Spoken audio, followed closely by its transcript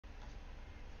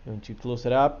I'm going to close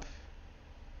it up.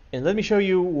 And let me show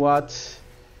you what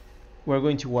we're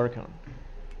going to work on.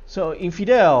 So in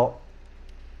Fidel,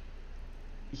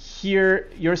 here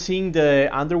you're seeing the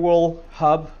underworld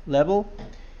hub level.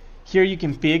 Here you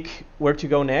can pick where to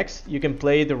go next. You can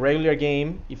play the regular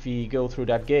game if you go through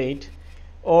that gate,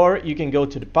 or you can go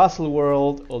to the puzzle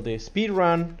world or the speed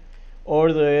run,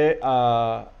 or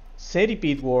the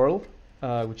centipede world,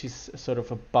 which is sort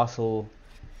of a puzzle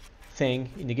thing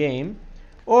in the game,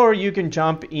 or you can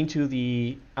jump into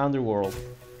the underworld,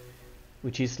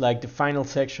 which is like the final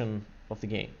section of the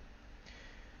game.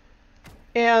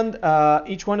 And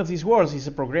each one of these worlds is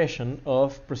a progression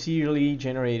of procedurally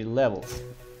generated levels.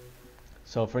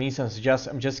 So for instance,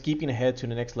 I'm just skipping ahead to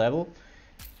the next level,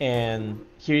 and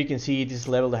here you can see this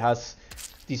level that has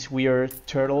these weird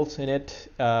turtles in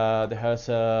it. They have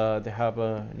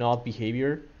a odd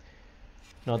behavior,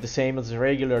 not the same as the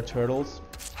regular turtles.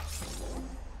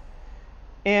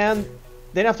 And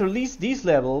then after this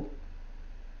level,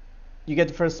 you get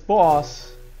the first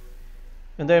boss,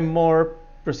 and then more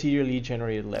procedurally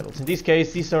generated levels. In this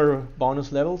case, these are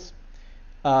bonus levels.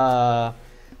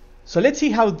 So let's see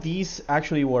how this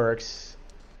actually works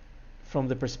from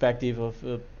the perspective of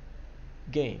a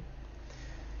game.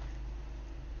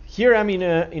 Here I'm in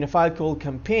a file called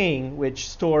campaign, which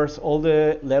stores all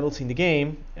the levels in the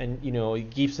game, and it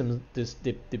gives them the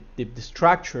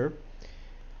structure.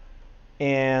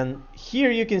 And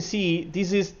here you can see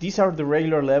these are the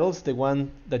regular levels, the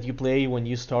one that you play when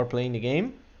you start playing the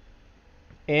game.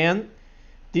 And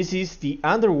this is the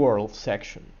underworld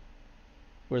section,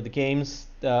 where the games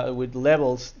with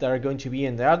levels that are going to be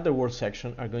in the underworld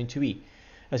section are going to be.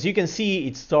 As you can see,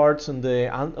 it starts on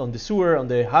the sewer, on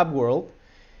the hub world.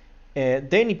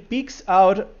 Then it picks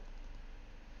out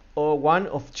one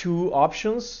of two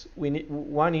options.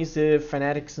 One is the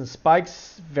Fanatics and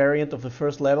Spikes variant of the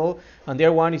first level, and the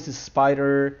other one is the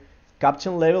Spider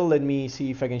Captain level. Let me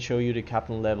see if I can show you the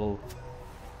Captain level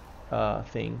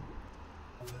thing.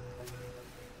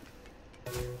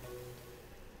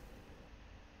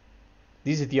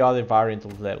 This is the other variant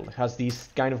of the level. It has this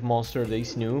kind of monster that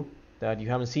is new, that you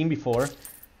haven't seen before,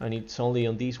 and it's only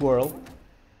on this world.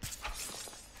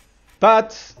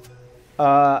 But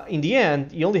in the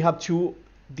end, you only have two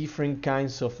different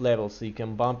kinds of levels that you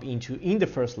can bump into in the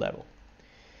first level.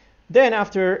 Then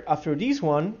after this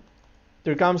one,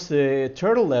 there comes the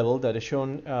turtle level that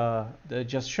I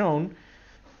just shown,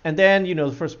 and then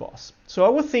the first boss. So I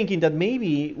was thinking that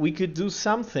maybe we could do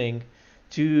something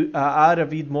to add a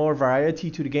bit more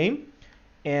variety to the game,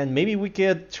 and maybe we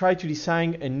could try to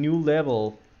design a new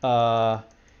level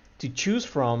to choose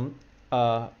from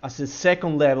as a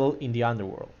second level in the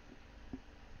underworld.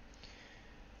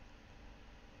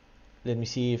 Let me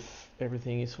see if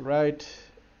everything is right.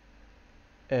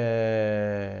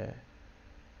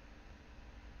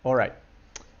 All right,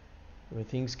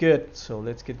 everything's good, so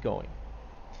let's get going.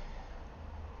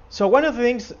 So one of the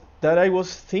things that I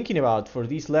was thinking about for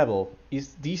this level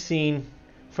is this scene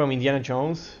from Indiana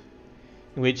Jones,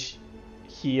 in which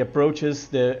he approaches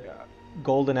the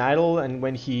golden idol, and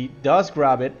when he does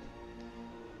grab it,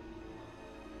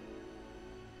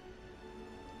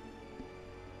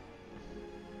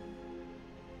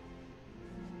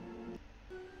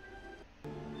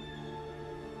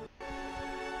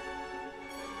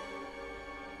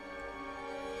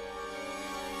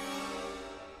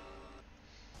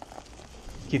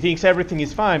 he thinks everything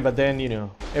is fine, but then,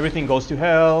 everything goes to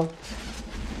hell.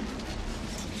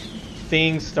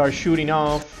 Things start shooting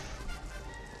off.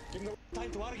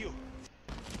 Time to argue.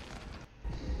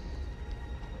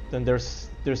 Then there's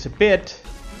a pit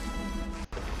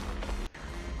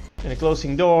and a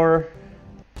closing door,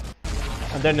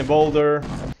 and then a boulder.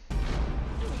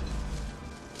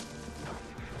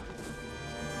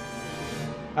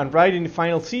 And right in the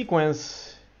final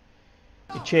sequence,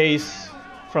 a chase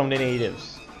from the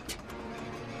natives.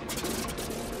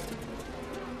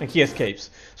 And he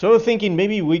escapes. So I was thinking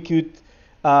maybe we could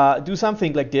do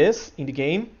something like this in the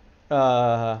game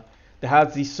that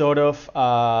has this sort of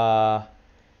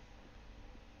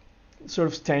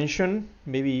tension.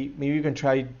 Maybe you can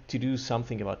try to do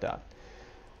something about that.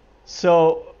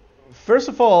 So first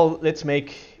of all, let's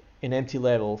make an empty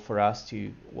level for us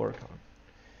to work on.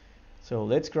 So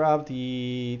let's grab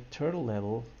the turtle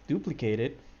level, duplicate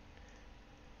it,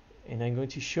 and I'm going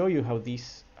to show you how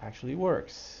this actually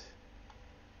works.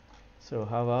 So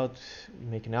how about we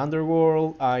make an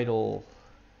underworld idol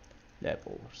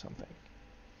level or something.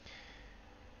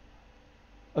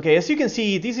 Okay, as you can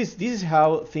see, this is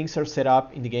how things are set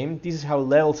up in the game. This is how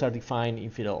levels are defined in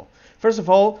Fidel. First of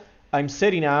all, I'm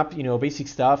setting up, basic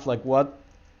stuff like what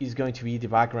is going to be the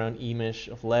background image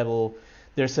of level.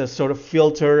 there's a sort of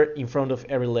filter in front of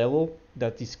every level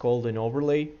that is called an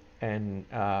overlay. And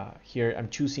here I'm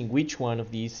choosing which one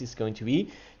of these is going to be.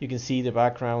 You can see the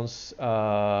backgrounds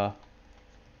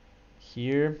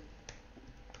here.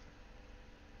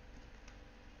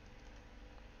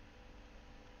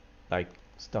 Like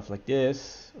stuff like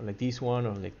this, or like this one,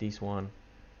 or like this one.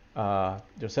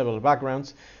 There's several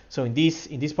backgrounds. So in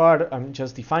this part, I'm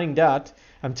just defining that.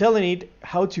 I'm telling it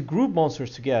how to group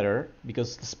monsters together,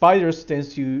 because the spiders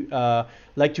tends to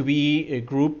like to be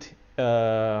grouped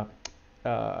in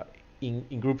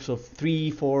groups of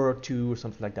 3, 4, 2, or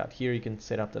something like that. Here you can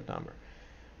set up that number.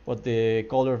 What the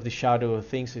color of the shadow of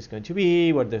things is going to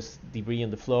be, what there's debris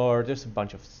on the floor. There's a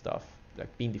bunch of stuff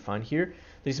like being defined here.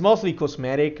 There's mostly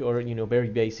cosmetic or very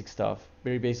basic stuff,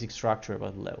 very basic structure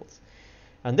about the levels.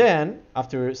 And then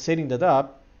after setting that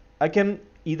up, I can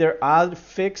either add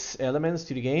fixed elements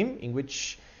to the game, in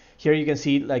which here you can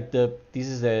see like this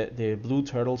is the blue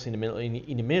turtles in the middle.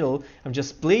 In the middle, I'm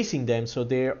just placing them so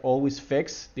they're always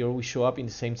fixed. They always show up in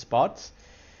the same spots.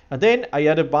 And then I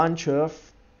add a bunch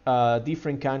of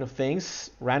different kind of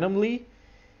things randomly.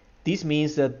 This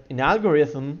means that an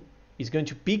algorithm is going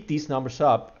to pick these numbers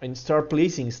up and start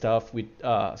placing stuff with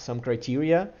some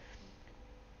criteria.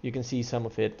 You can see some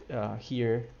of it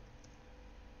here.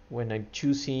 When I'm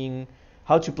choosing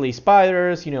how to place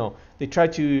spiders, they try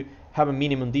to have a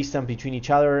minimum distance between each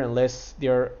other unless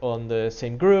they're on the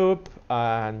same group,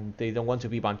 and they don't want to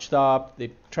be bunched up.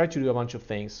 They try to do a bunch of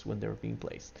things when they're being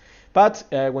placed. But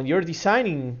when you're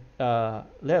designing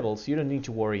levels, you don't need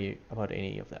to worry about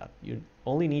any of that. You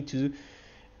only need to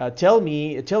tell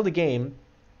the game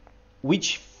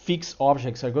which fixed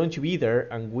objects are going to be there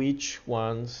and which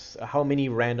ones, how many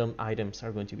random items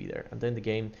are going to be there. And then the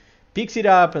game picks it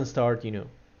up and start,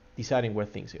 deciding where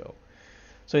things go.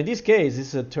 So in this case, this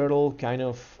is a turtle kind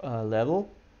of level,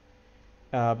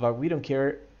 but we don't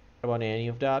care about any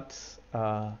of that.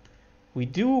 We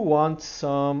do want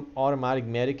some automatic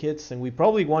medikits, and we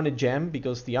probably want a gem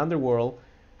because the underworld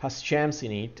has gems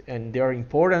in it, and they are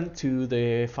important to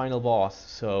the final boss.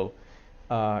 So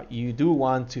you do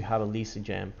want to have at least a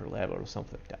gem per level or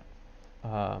something like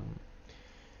that.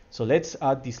 So let's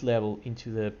add this level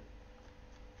into the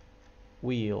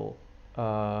wheel.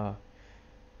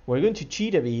 We're going to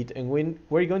cheat a bit, and when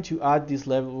we're going to add this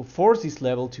level, force this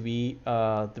level to be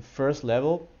the first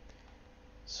level,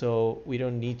 so we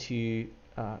don't need to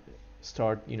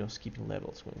start skipping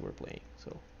levels when we're playing.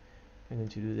 So I'm going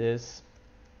to do this,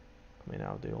 coming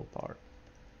out the old part.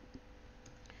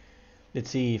 Let's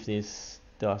see if this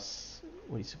does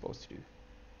what it's supposed to do.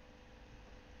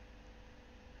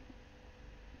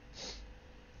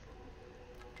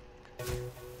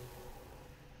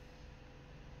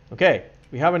 Okay,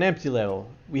 we have an empty level.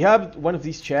 We have one of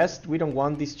these chests. We don't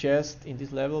want this chest in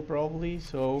this level probably,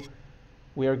 so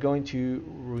we are going to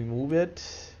remove it.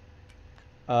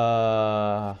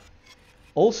 Also,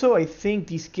 I think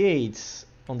these gates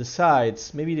on the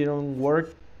sides, maybe they don't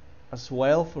work as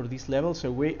well for this level, so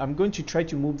I'm going to try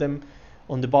to move them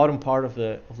on the bottom part of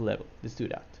the level. Let's do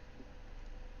that.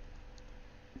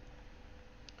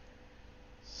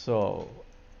 So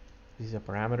this is a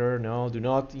parameter. No, do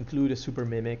not include a super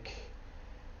mimic.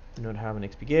 Do not have an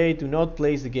XP gate. Do not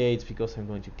place the gates because I'm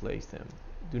going to place them.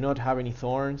 Do not have any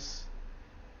thorns.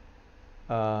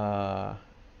 And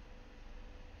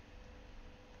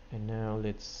now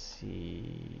let's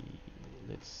see.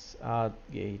 Let's add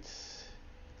gates.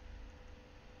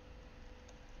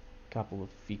 Couple of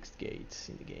fixed gates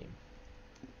in the game.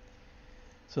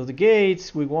 So the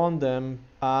gates, we want them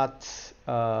at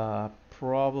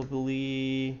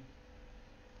probably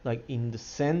like in the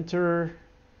center.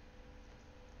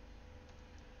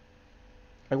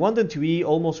 I want them to be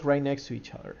almost right next to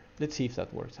each other. Let's see if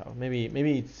that works out. Maybe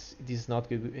this is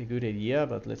not a good idea,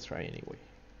 but let's try anyway.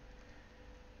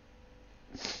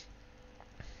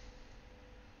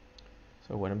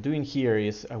 So what I'm doing here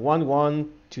is I want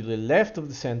one to the left of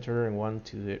the center and one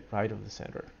to the right of the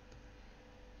center.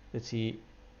 Let's see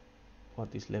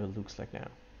what this level looks like now.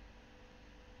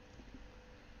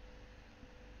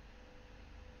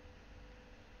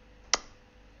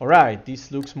 Alright,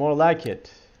 this looks more like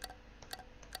it.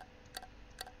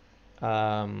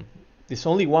 There's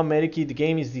only one medikit. The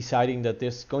game is deciding that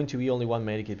there's going to be only one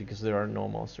medikit because there are no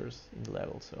monsters in the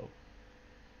level, so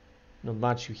not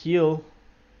much to heal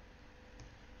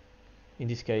in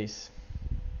this case.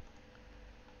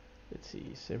 Let's see,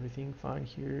 is everything fine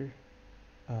here?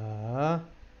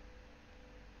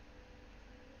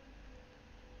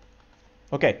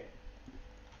 Okay.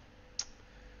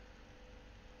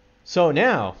 So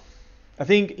now, I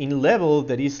think in level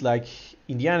that is like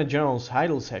Indiana Jones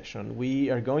idle section, we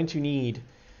are going to need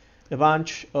a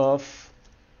bunch of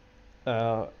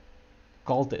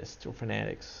cultists or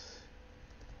fanatics.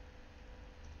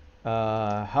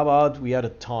 How about we add a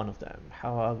ton of them?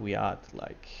 How about we add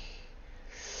like,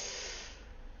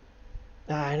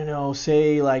 I don't know,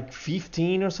 say like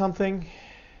 15 or something?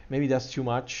 Maybe that's too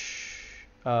much.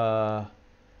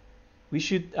 We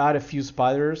should add a few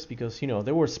spiders because, you know,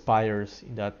 there were spiders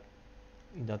in that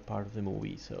part of the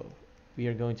movie, so we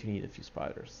are going to need a few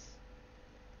spiders.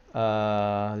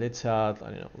 Let's add,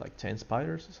 I don't know, like 10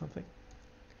 spiders or something.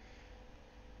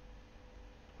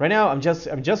 Right now, I'm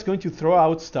just going to throw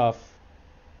out stuff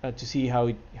to see how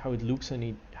it looks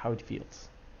and how it feels.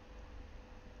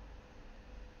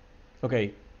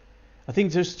 Okay, I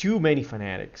think there's too many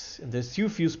fanatics and there's too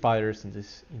few spiders in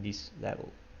this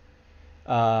level.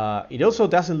 It also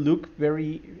doesn't look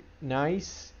very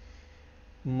nice,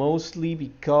 mostly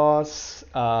because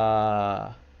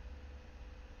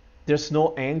there's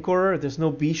no anchor, there's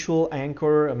no visual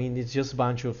anchor. I mean, it's just a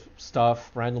bunch of stuff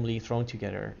randomly thrown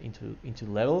together into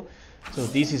the level. So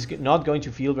this is not going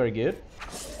to feel very good.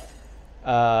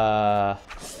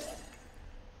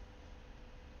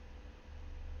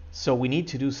 So we need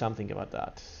to do something about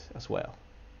that as well.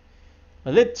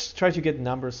 But let's try to get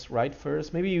numbers right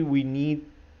first. Maybe we need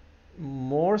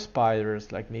more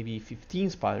spiders, like maybe 15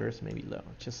 spiders, maybe low,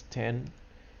 just 10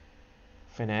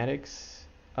 fanatics.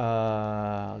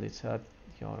 Let's add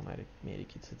the automatic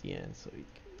medikits at the end, so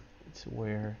it's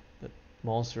aware that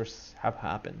monsters have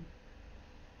happened.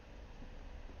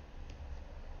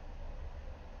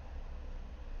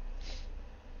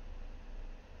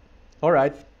 All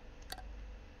right.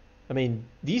 I mean,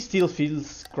 this still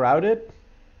feels crowded,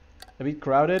 a bit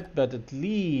crowded, but at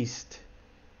least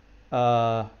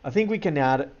I think we can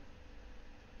add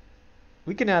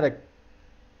I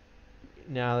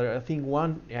think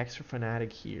one extra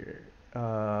fanatic here,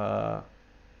 and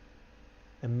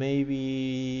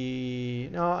maybe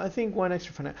no, I think one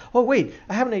extra fanatic. Oh wait,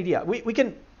 I have an idea. We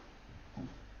can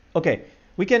add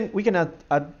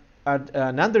an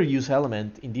underused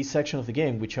element in this section of the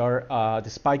game, which are the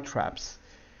spike traps.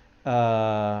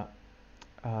 Let's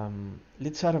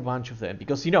add a bunch of them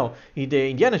because, you know, in the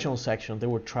Indiana Jones section there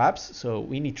were traps, so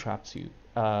we need traps too.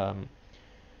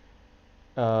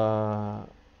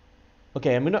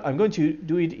 Okay, I'm going to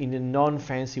do it in a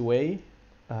non-fancy way.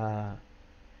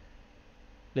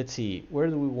 Let's see, where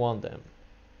do we want them?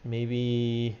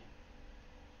 Maybe,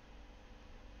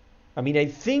 I mean, I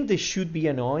think they should be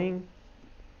annoying.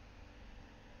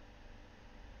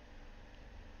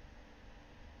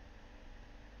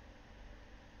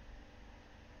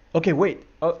 Okay, wait.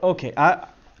 Okay,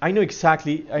 I know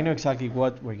exactly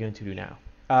what we're going to do now.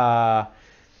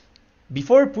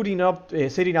 Before setting up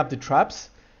the traps,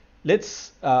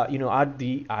 let's add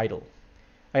the idol.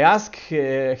 I asked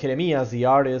Jeremias, the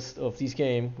artist of this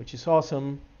game, which is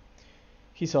awesome.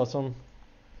 He's awesome.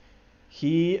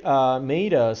 He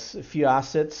made us a few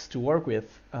assets to work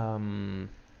with. How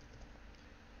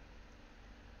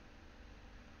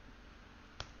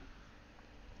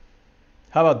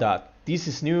about that? This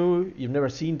is new. You've never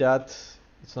seen that.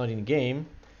 It's not in the game.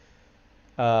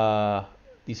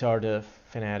 These are the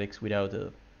fanatics without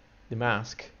the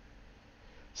mask.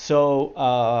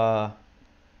 So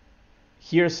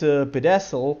here's a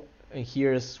pedestal, and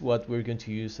here's what we're going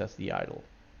to use as the idol.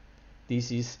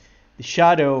 This is the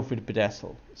shadow for the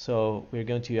pedestal. So we're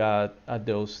going to add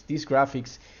these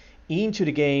graphics into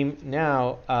the game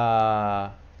now.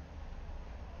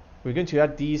 We're going to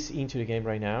add these into the game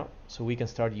right now, so we can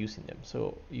start using them.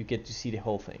 So you get to see the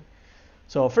whole thing.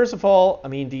 So first of all, I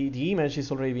mean, the image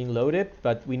is already being loaded,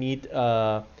 but we need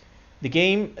the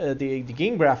game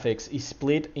graphics is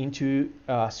split into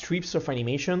strips of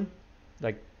animation,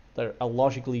 like they're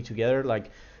logically together,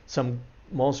 like some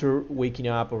monster waking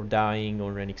up or dying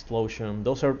or an explosion.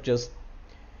 Those are just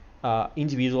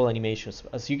individual animations.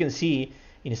 As you can see,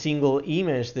 in a single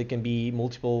image, there can be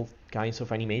multiple kinds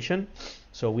of animation.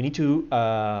 So we need to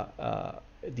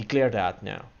declare that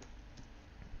now.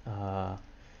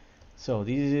 So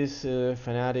this is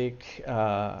fanatic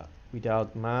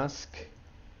without mask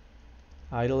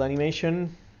idle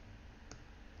animation,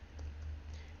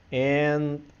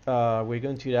 and we're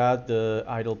going to add the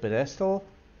idle pedestal.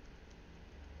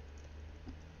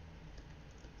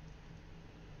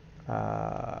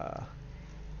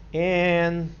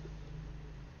 And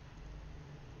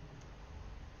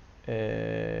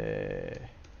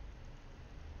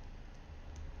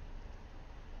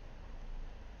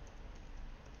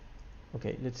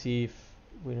okay, let's see if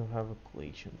we don't have a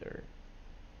collision there.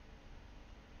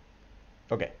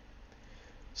 Okay,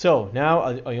 so now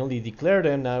I only declared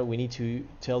them. Now we need to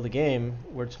tell the game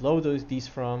where to load these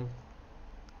from.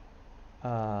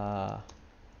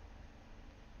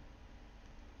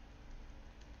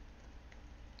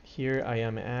 here I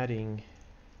am adding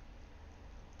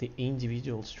the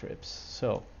individual strips.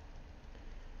 So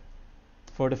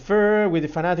for the fur with the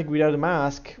fanatic without a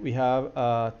mask, we have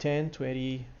 10,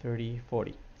 20, 30,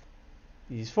 40.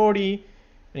 This is 40,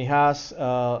 and it has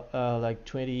like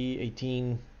 20,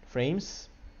 18 frames.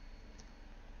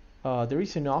 There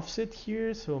is an offset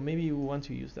here, so maybe we want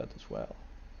to use that as well.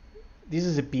 This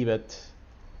is a pivot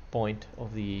point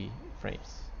of the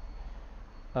frames.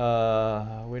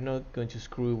 We're not going to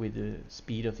screw with the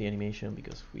speed of the animation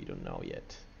because we don't know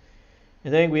yet.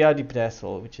 And then we add the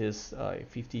pedestal, which is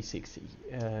 50, 60.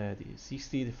 The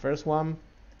 60, the first one.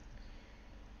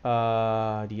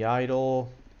 The idle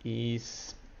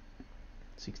is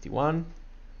 61.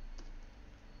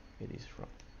 It is wrong.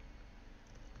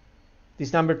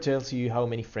 This number tells you how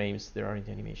many frames there are in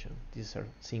the animation. These are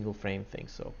single frame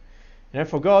things. So, and I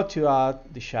forgot to add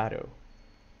the shadow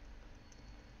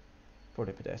for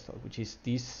the pedestal, which is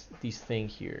this thing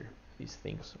here, these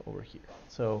things over here.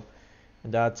 So,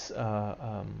 and that's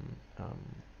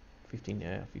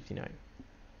 59.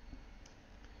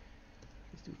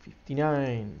 Let's do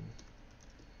 59.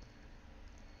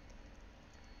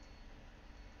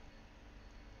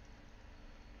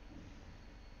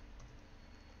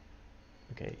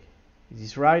 Okay, is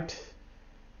this right?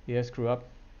 Did I screw up?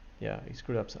 Yeah, I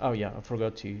screwed up. Oh yeah, I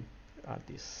forgot to add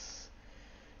this.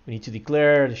 We need to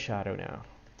declare the shadow now.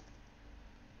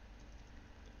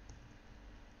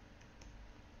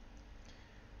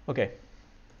 Okay.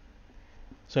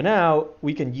 So now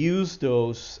we can use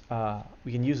those.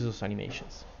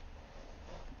 Animations.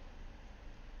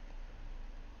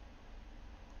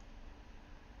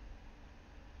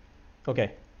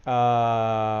 Okay.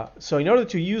 So in order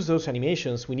to use those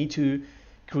animations, we need to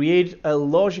create a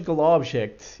logical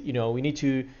object. You know, we need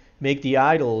to make the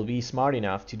idle be smart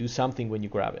enough to do something when you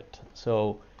grab it.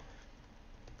 So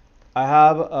I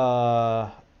have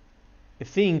a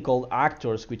thing called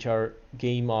actors, which are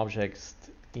game objects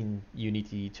in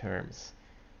Unity terms,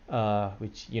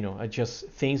 which, you know, are just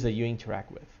things that you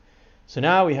interact with. So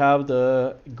now we have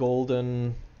the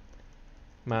golden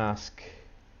mask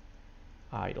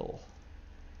idle.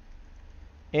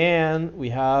 And we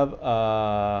have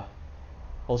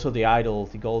also the idle,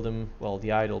 the golden, well,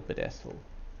 the idle pedestal.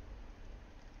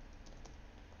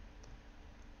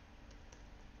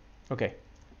 Okay.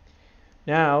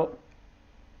 Now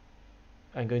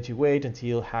I'm going to wait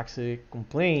until Haxe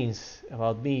complains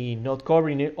about me not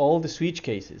covering all the switch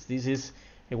cases. This is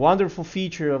a wonderful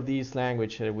feature of this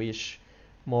language that I wish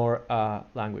more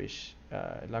languages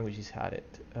had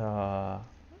it,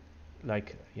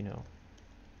 like, you know,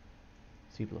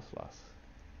 C++.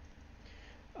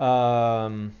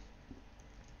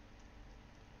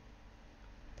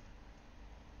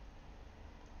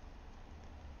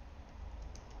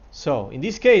 So in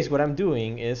this case, what I'm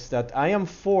doing is that I am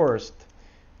forced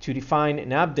to define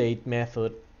an update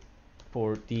method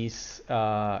for these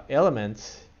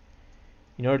elements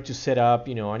in order to set up,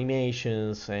 you know,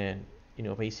 animations and, you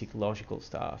know, basic logical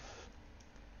stuff.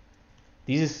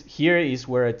 Here is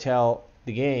where I tell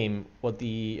the game what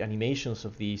the animations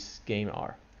of this game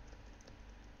are.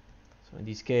 So in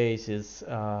this case, it's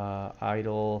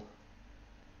idle,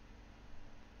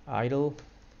 idle, idle,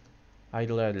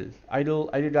 idle, idle, idle,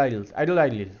 idle, idle,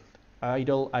 idle,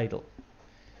 idle, idle.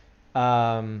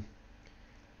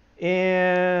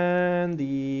 And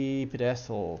the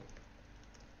pedestal.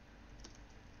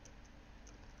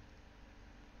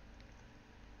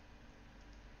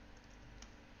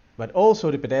 But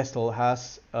also the pedestal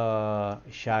has a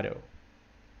shadow.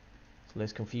 So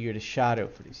let's configure the shadow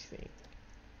for this thing.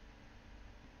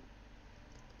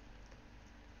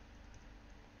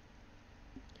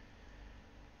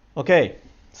 Okay,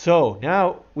 so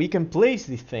now we can place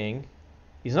this thing.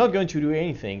 It's not going to do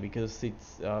anything because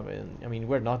it's, I mean,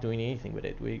 we're not doing anything with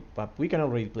it. But we can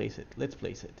already place it. Let's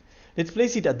place it. Let's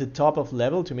place it at the top of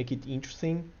level to make it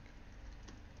interesting.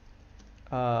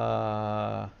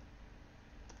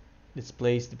 Let's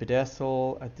place the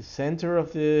pedestal at the center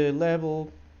of the level,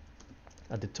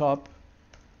 at the top,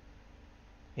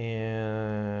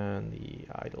 and the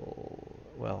idle,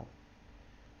 well.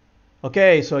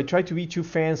 Okay, so I tried to be too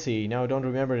fancy. Now I don't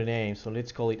remember the name, so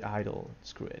let's call it idle.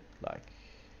 Screw it, like.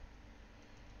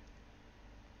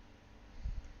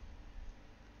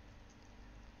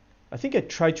 I think I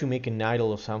tried to make an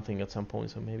idle of something at some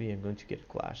point, so maybe I'm going to get a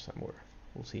clash somewhere.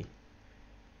 We'll see.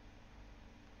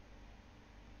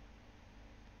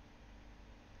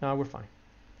 No, we're fine.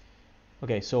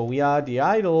 Okay, so we add the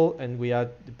idle and we add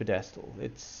the pedestal.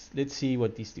 Let's see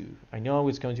what these do. I know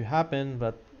it's going to happen,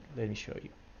 but let me show you.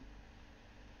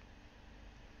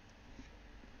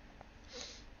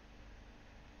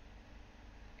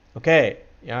 Okay,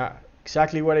 Yeah,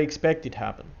 exactly what I expected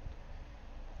happen.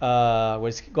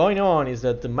 What's going on is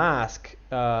that the mask,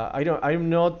 I'm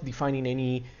not defining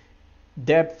any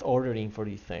depth ordering for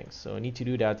these things. So I need to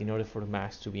do that in order for the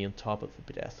mask to be on top of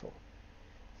the pedestal.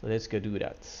 So let's go do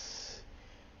that.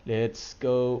 Let's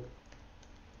go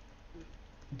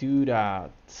do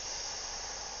that.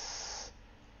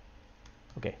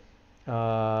 Okay.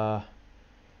 I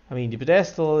mean, the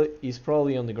pedestal is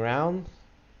probably on the ground,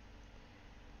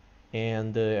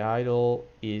 and the idol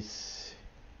is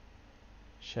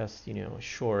just, you know, a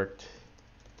short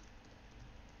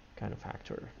kind of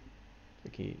actor.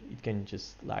 Okay, it can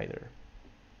just lie there.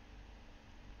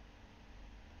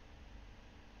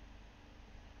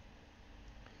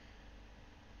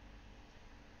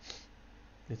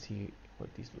 Let's see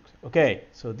what this looks like. Okay,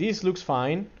 so this looks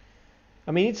fine.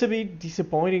 I mean, it's a bit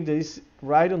disappointing that it's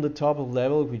right on the top of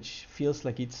level, which feels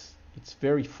like it's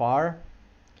very far.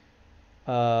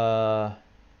 But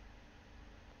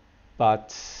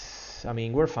I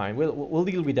mean, we're fine. We'll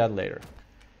deal with that later.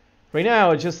 Right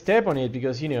now, I just step on it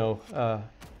because, you know,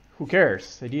 who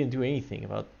cares? I didn't do anything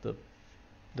about the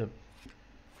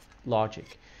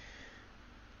logic.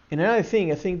 And another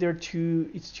thing, I think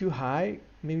it's too high.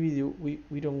 Maybe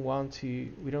we don't want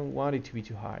it to be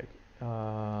too high.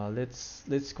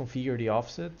 Let's configure the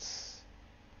offsets,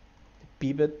 the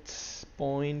pivot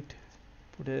point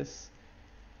for this.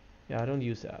 Yeah, I don't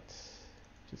use that.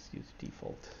 Just use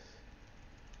default.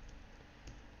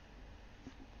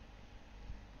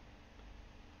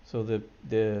 So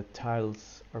the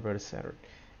tiles are better centered.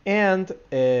 And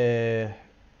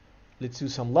let's do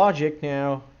some logic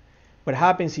now. What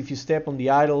happens if you step on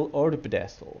the idol or the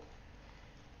pedestal?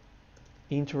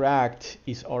 Interact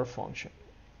is our function.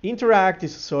 Interact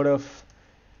is a sort of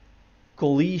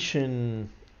collision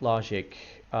logic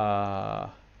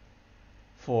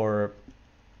for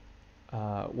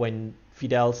when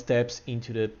Fidel steps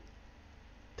into the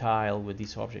tile where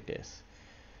this object is.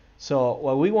 So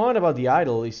what we want about the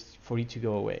idol is for it to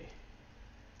go away.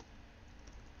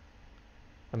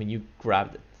 I mean, you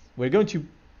grabbed it. We're going to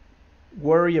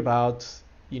worry about,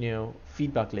 you know,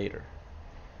 feedback later.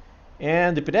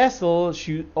 And the pedestal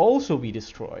should also be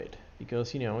destroyed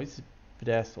because, you know, it's a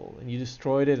pedestal and you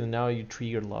destroyed it and now you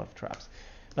triggered a lot of traps.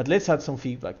 But let's add some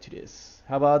feedback to this.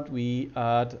 How about we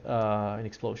add an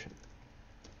explosion?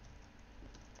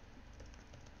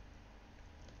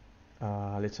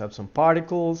 Let's have some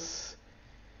particles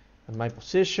at my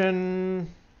position.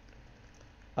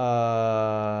 Let's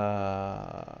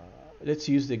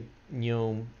use the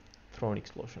gnome thrown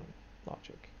explosion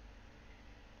logic.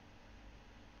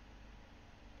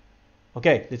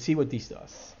 Okay, let's see what this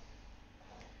does.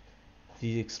 If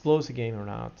it explodes again or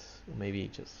not. Maybe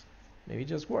it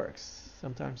just works.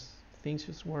 Sometimes things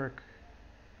just work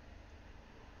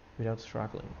without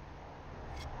struggling.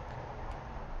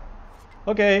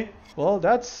 Okay, well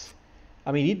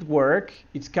I mean, it worked.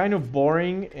 It's kind of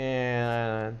boring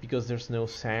and because there's no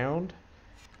sound,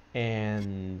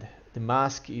 and the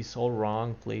mask is all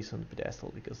wrong placed on the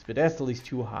pedestal because the pedestal is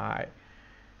too high.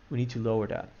 We need to lower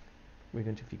that. We're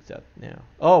going to fix that now.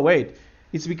 Oh wait,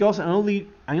 it's because I only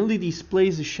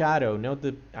displays the shadow, not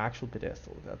the actual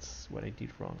pedestal. That's what I did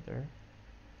wrong there.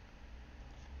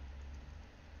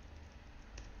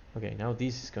 Okay, now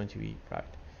this is going to be right.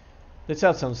 Let's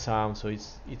add some sound so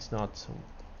it's not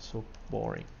so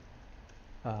boring.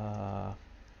 How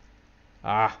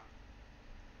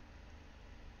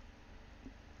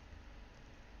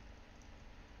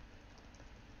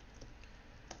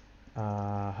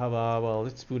about, well,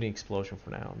 let's put an explosion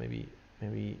for now. Maybe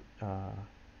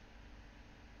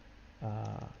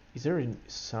is there a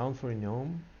sound for a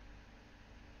gnome?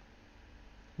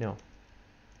 No.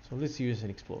 So let's use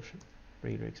an explosion,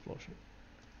 radar explosion.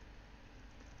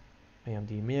 I am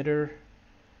the emitter.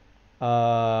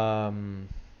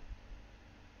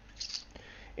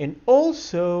 And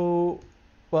also,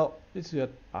 well, let's do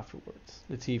that afterwards.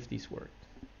 Let's see if this worked.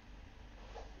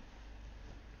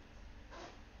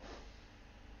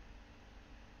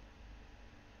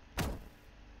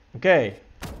 Okay.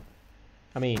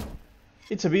 I mean,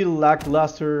 it's a bit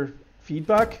lackluster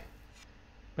feedback,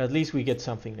 but at least we get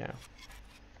something now.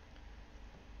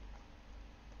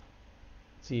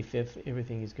 See if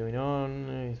everything is going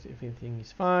on, if everything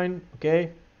is fine.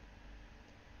 Okay.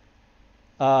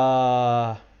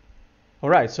 All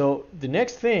right, so the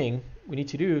next thing we need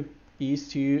to do is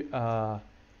to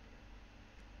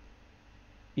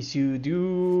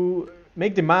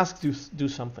make the mask do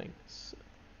something,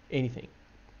 anything.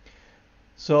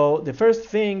 So the first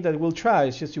thing that we'll try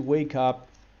is just to wake up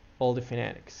all the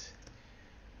fanatics.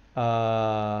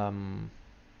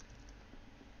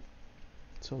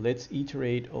 So let's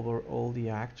iterate over all the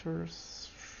actors,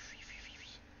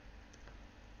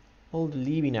 all the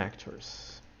living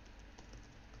actors.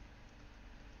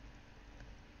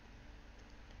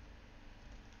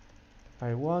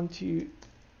 I want to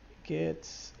get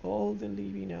all the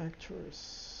living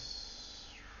actors.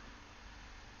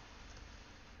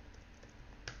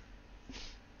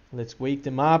 Let's wake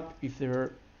them up if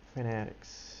they're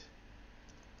fanatics.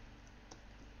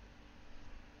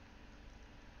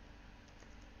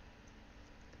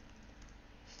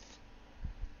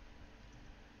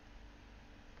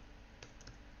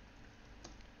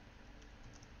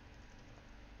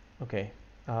 Okay.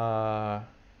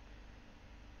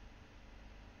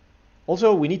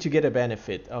 Also, we need to get a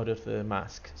benefit out of the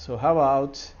mask. So how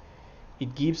about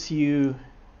it gives you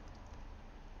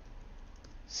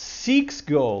 6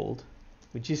 gold,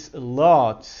 which is a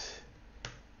lot,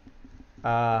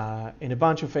 and a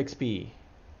bunch of XP.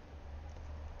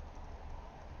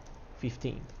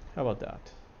 15. How about that?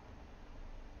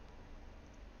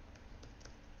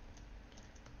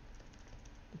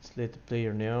 Let's let the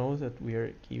player know that we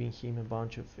are giving him a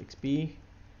bunch of XP.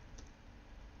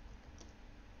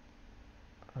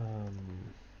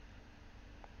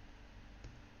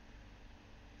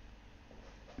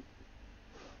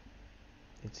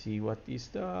 Let's see what this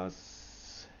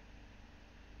does.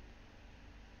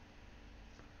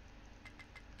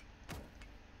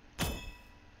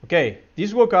 Okay,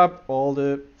 this woke up all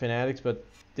the fanatics, but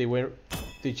they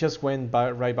just went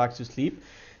right back to sleep.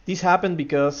 This happened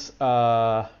because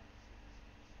yeah,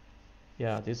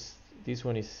 this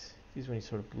one is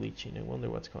sort of glitching. I wonder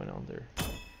what's going on there.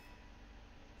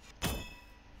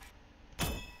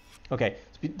 Okay,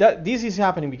 this is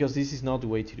happening because this is not the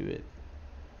way to do it.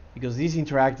 Because this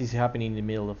interact is happening in the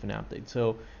middle of an update.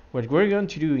 So what we're going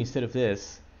to do instead of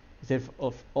this, instead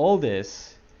of all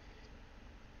this,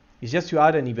 is just to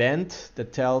add an event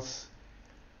that says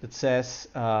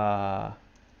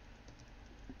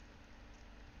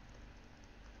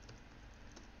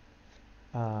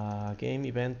game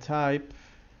event type.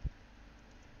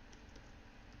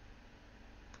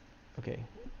 Okay.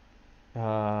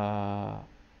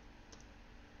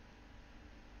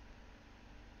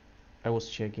 I was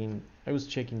checking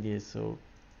this, so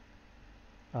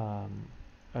I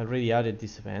already added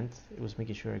this event. It was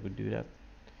making sure I could do that.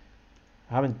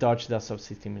 I haven't touched that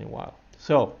subsystem in a while.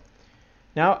 So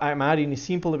now I'm adding a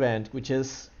simple event, which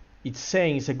is, it's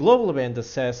a global event that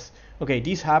says, okay,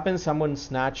 this happened, someone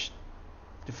snatched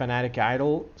the fanatic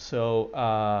idol.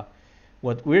 So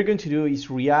what we're going to do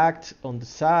is react on the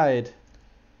side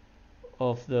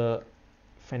of the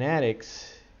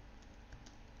fanatics.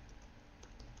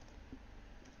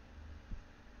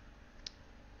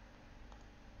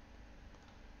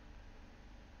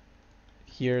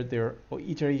 Here they're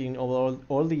iterating over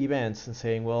all the events and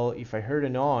saying, well, if I heard a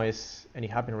noise and it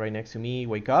happened right next to me,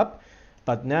 wake up.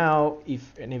 But now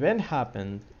if an event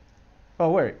happened,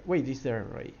 oh wait, this there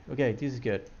already. Okay, this is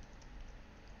good.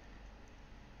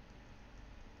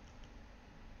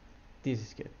 This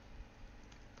is good.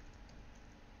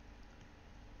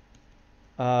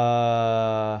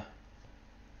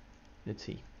 Let's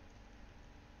see.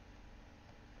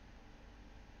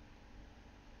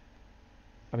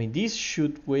 I mean, this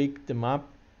should wake them up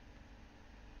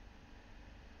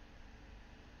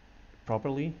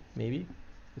properly, maybe.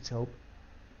 Let's hope.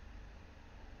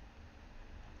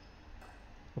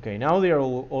 Okay, now they are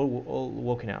all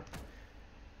woken up.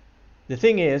 The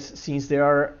thing is, since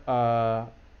there's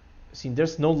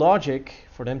no logic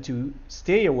for them to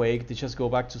stay awake, they just go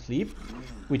back to sleep,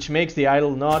 which makes the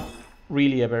idol not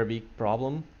really a very big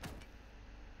problem.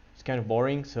 It's kind of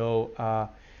boring. So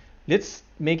let's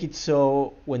make it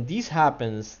so when this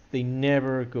happens, they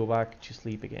never go back to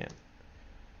sleep again.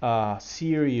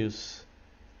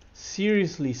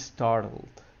 Seriously startled.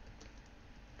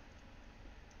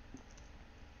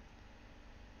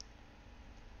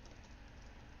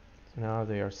 So now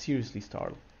they are seriously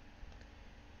startled.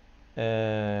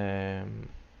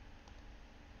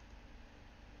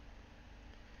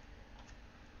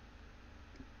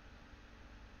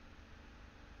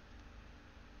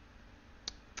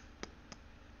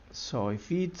 So if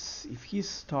he's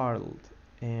startled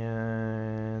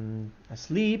and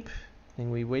asleep,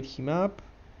 then we wake him up.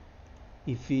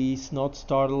 If he's not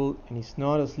startled and he's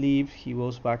not asleep, he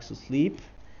goes back to sleep.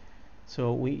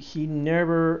 So he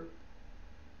never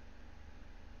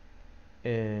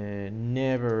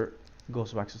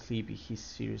goes back to sleep if he's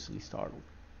seriously startled.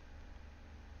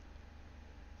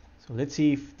 So let's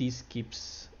see if this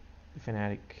keeps the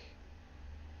fanatic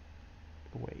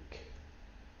awake.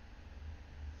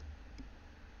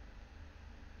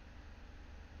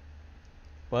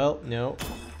 Well, no.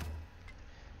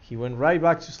 He went right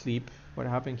back to sleep. What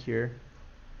happened here?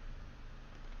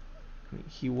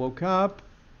 He woke up.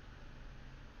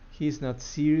 He's not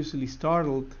seriously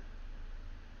startled.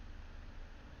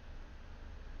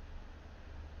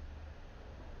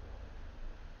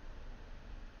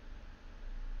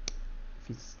 If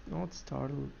he's not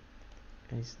startled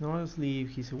and he's not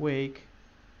asleep, he's awake.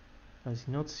 Is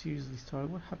he not seriously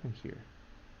startled? What happened here?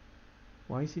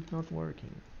 Why is it not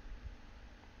working?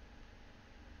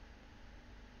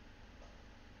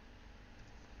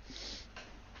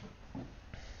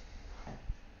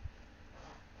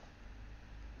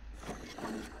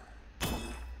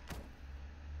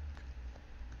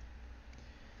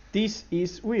 This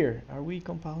is weird. Are we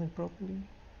compiling properly?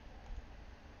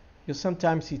 Because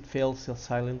sometimes it fails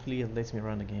silently and lets me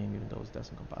run the game even though it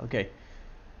doesn't compile. Okay.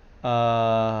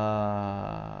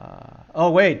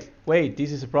 Oh wait,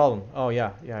 this is a problem. Oh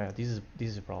yeah, this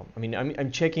is a problem. I mean,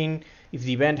 I'm checking if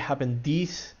the event happened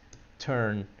this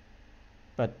turn,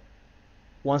 but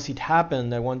once it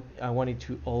happened, I wanted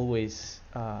to always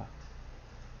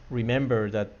remember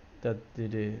that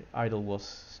the idol was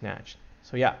snatched.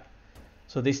 So yeah,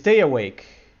 so they stay awake,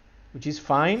 which is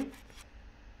fine.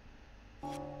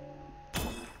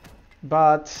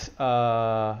 But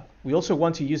we also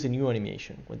want to use a new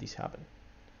animation when this happens.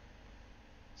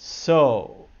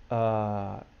 So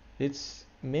let's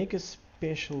make a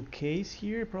special case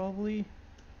here, probably.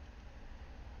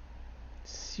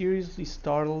 Seriously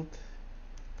startled.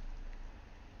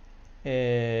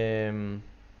 And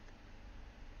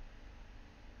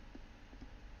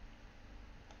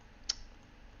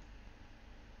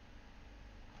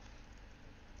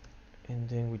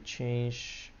then we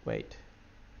change. Wait.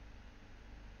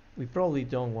 We probably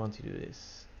don't want to do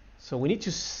this. So we need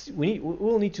to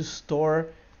we'll need to store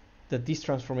that this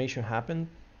transformation happened.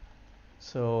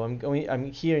 So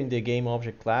I'm here in the game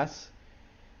object class,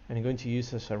 and I'm going to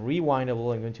use as a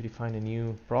rewindable. I'm going to define a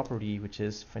new property which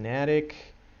is fanatic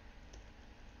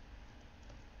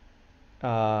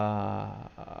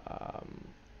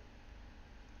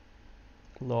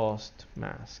lost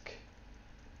mask.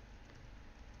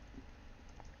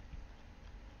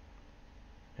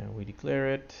 And we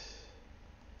declare it,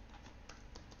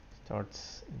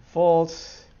 starts in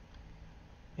false,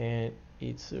 and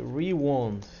it's a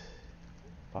rewound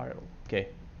variable. Okay,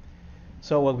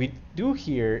 so what we do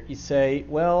here is say,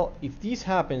 well, if this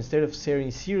happens, instead of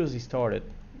saying seriously started,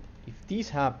 if this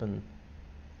happen,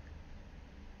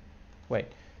 wait,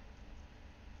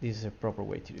 this is a proper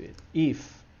way to do it.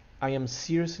 If I am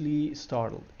seriously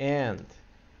startled and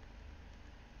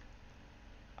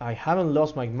I haven't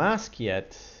lost my mask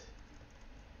yet,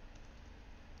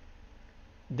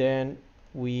 then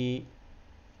we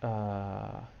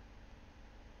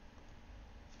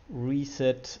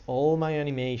reset all my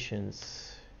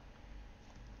animations,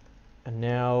 and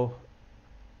now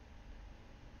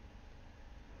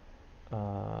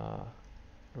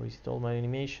reset all my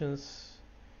animations.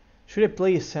 Should I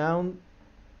play a sound?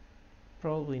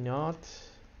 Probably not.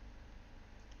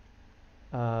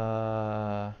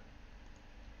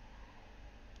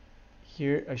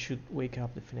 Here I should wake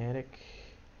up the fanatic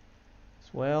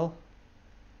as well.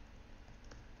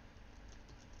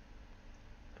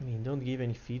 I mean, don't give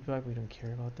any feedback, we don't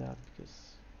care about that because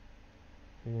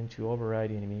we're going to override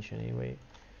the animation anyway.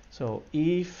 So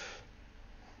if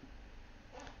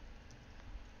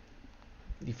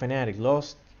the fanatic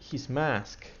lost his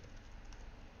mask,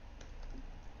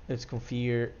 let's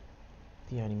configure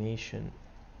the animation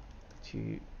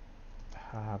to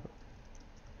have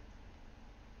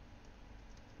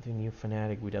the new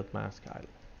fanatic without mask idle.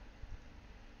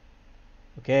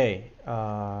 Okay,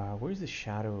 where is the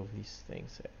shadow of this thing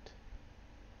set?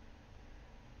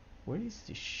 Where is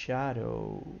the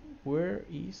shadow? Where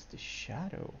is the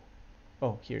shadow?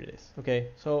 Oh, here it is. Okay,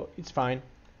 so it's fine.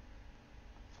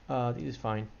 This is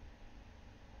fine.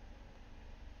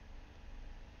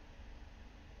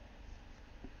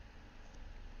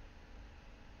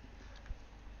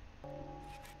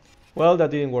 Well, that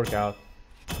didn't work out.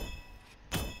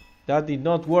 That did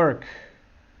not work.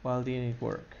 Well, didn't it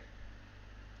work?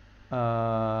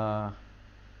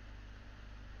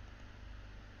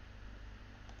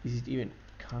 Is it even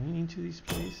coming into this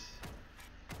place?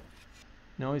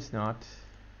 No, it's not.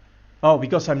 Oh,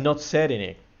 because I'm not setting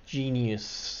it.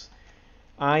 Genius.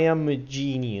 I am a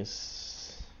genius.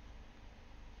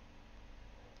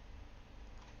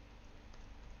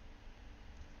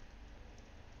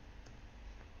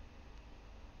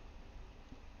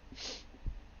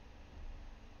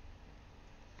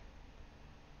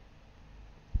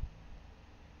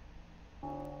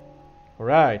 All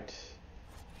right.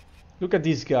 Look at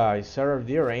these guys.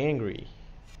 They're angry.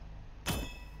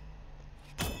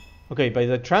 Okay, but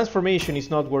the transformation is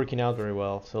not working out very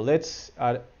well. So let's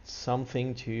add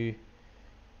something to...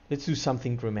 Let's do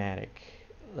something dramatic.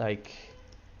 Like...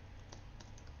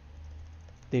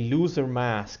 They lose their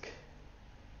mask.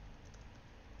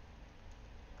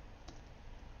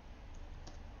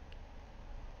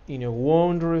 In a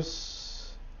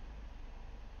wondrous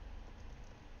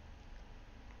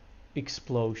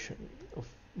explosion of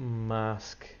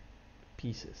mask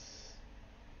pieces.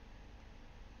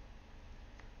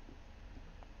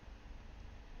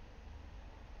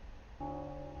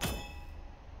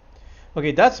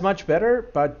 Okay, that's much better,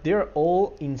 but they're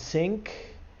all in sync,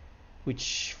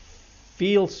 which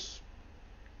feels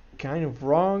kind of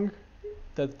wrong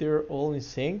that they're all in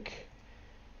sync.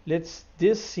 Let's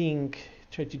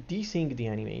try to desync the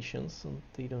animations, and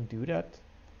they don't do that.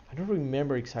 I don't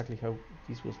remember exactly how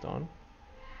this was done.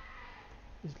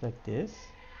 It's like this.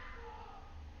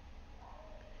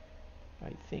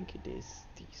 I think it is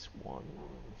this one.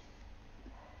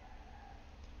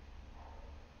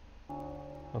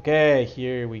 Okay,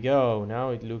 here we go. Now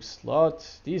it looks a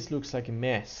lot. This looks like a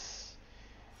mess.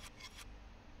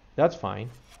 That's fine.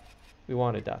 We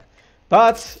wanted that.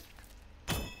 But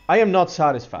I am not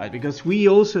satisfied because we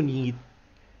also need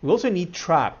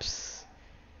traps.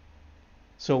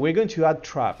 So we're going to add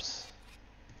traps.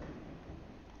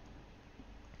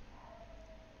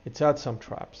 Let's add some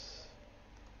traps.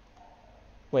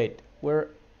 Wait, where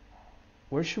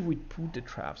should we put the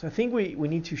traps? I think we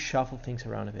need to shuffle things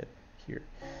around a bit here,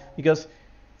 because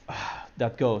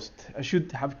that ghost. I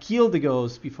should have killed the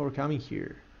ghost before coming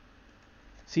here.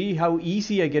 See how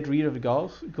easy I get rid of the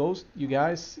ghost? You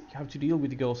guys have to deal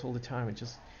with the ghost all the time and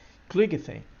just click a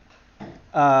thing.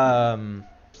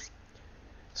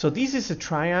 So this is a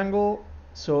triangle.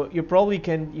 So you probably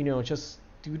can, just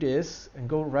do this and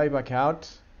go right back out.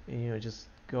 And, just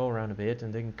go around a bit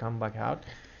and then come back out,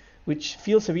 which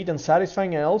feels a bit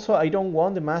unsatisfying. And also, I don't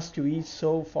want the mask to be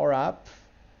so far up.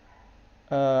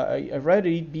 I'd rather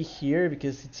it be here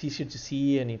because it's easier to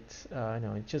see, and it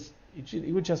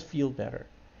would just feel better.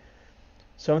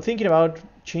 So I'm thinking about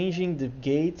changing the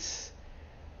gates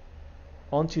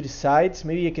onto the sides.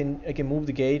 Maybe I can move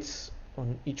the gates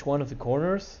on each one of the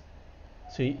corners.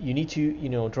 So you need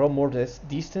to draw more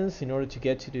distance in order to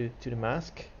get to the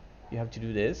mask. You have to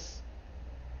do this,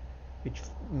 which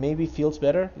maybe feels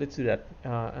better. Let's do that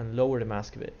and lower the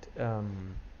mask a bit.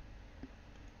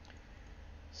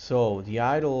 So the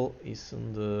idol is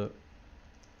on the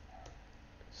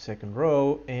second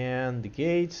row, and the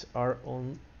gates are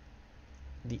on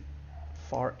the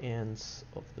far ends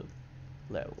of the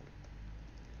level.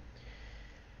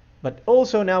 But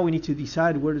also now we need to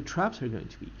decide where the traps are going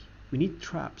to be. We need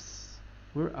traps.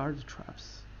 Where are the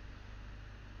traps?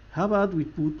 How about we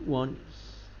put one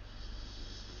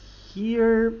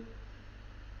here,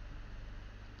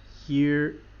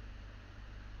 here,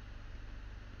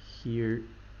 here.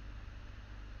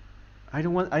 I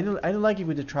don't like it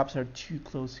when the traps are too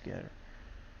close together.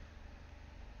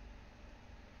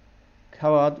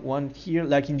 How about one here,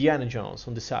 like Indiana Jones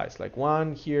on the sides, like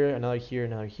one here, another here,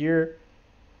 another here,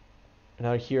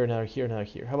 another here, another here, another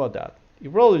here. How about that?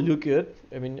 It probably look good.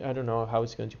 I mean, I don't know how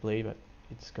it's going to play, but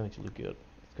it's going to look good.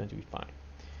 It's going to be fine.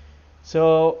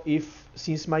 So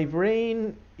since my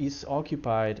brain is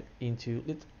occupied into,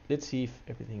 let's see if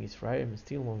everything is right. I'm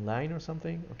still online or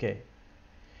something. Okay.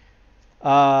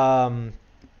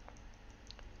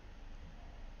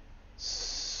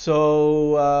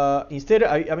 So instead,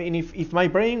 I mean, if my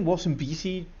brain wasn't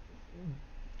busy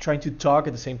trying to talk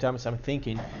at the same time as I'm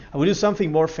thinking, I would do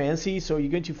something more fancy. So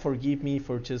you're going to forgive me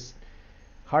for just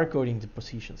hard coding the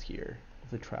positions here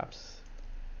of the traps.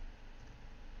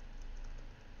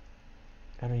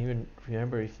 I don't even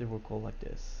remember if they were called like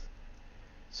this.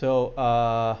 So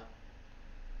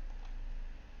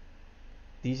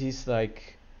this is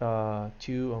like 2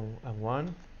 and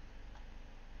 1.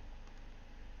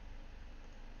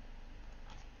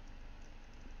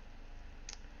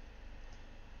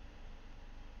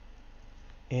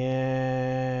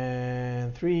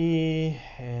 And 3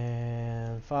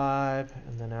 and 5,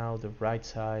 and then now the right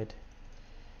side,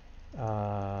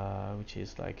 which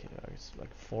is like it's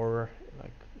like 4,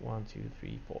 like 1, 2,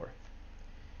 3, 4.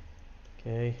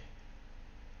 Okay.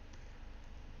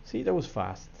 See, that was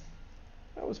fast.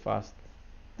 That was fast.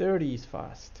 30 is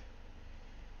fast.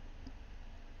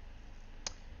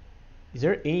 Is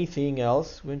there anything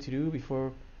else we're going to do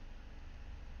before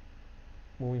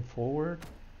moving forward?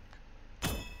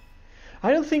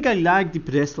 I don't think I like the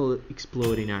pedestal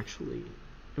exploding, actually.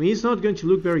 I mean, it's not going to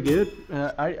look very good.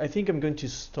 I think I'm going to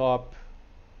stop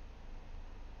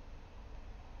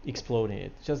exploding it.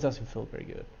 It just doesn't feel very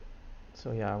good.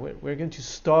 So yeah, we're going to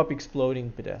stop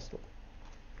exploding pedestal.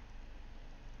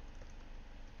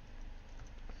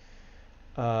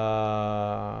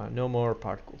 No more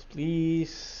particles,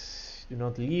 please. Do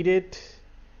not delete it.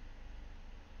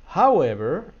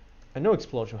 However, no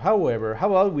explosion. However, how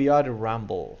about we add a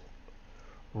rumble?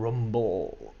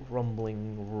 Rumble,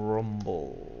 rumbling,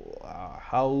 rumble.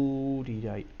 How did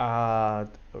I add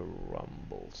a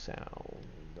rumble sound?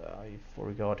 I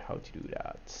forgot how to do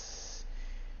that.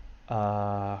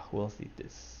 Who else did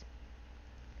this?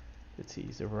 Let's see,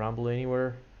 is there a rumble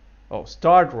anywhere? Oh,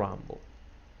 start rumble.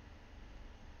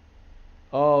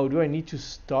 Oh, do I need to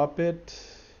stop it?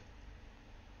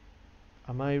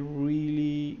 Am I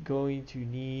really going to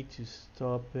need to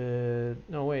stop it?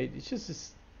 No, wait, it's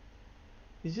just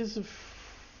a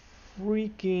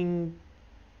freaking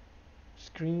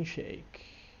screen shake.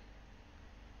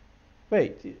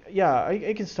 Wait, yeah,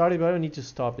 I can start it, but I don't need to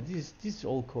stop it. This is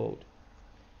old code.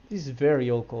 This is very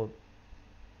old code.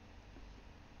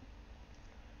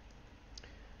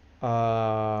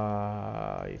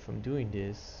 If I'm doing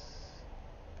this,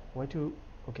 why do?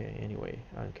 Okay, anyway,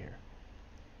 I don't care.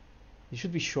 It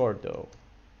should be short though.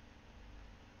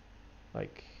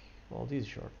 Like, well, this is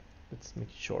short. Let's make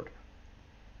it shorter.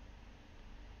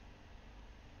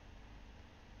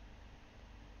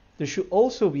 There should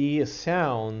also be a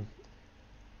sound.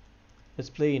 Let's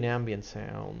play an ambient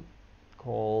sound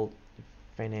called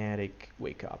fanatic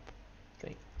wake up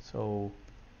thing. So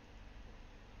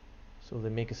they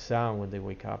make a sound when they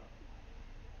wake up.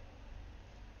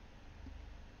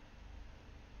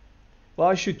 Well,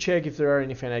 I should check if there are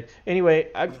any fanatic. Anyway,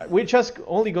 we're just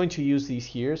only going to use these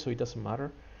here, so it doesn't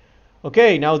matter.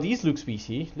 Okay, now these looks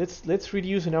busy. Let's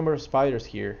reduce the number of spiders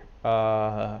here.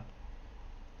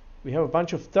 We have a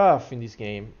bunch of stuff in this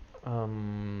game.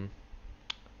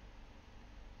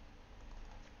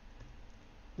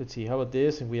 Let's see, how about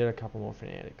this? And we add a couple more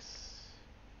fanatics.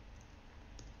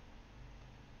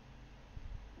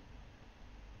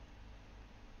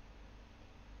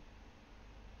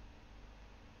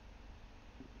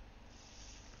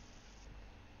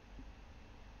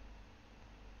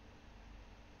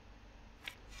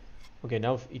 Okay,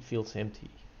 now it feels empty.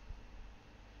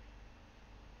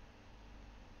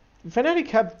 Fanatic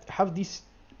have this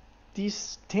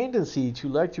tendency to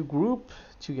like to group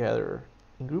together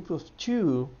in group of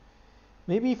two.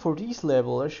 Maybe for this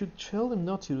level I should tell them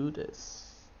not to do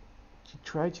this. To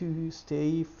try to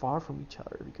stay far from each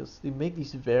other because they make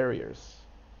these barriers.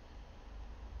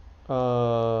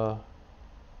 Also,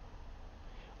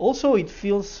 it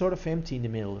feels sort of empty in the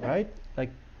middle, right? Like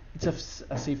it's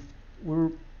as if we're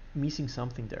missing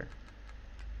something there.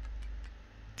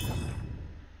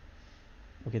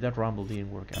 Okay, that rumble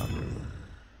didn't work out very well.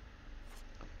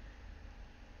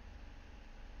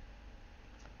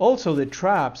 Also, the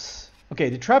traps. Okay,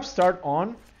 the traps start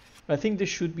on. I think they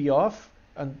should be off,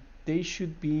 and they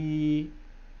should be.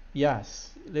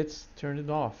 Yes, let's turn it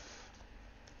off.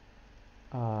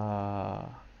 What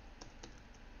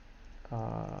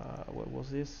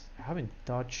was this? I haven't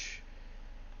touched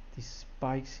these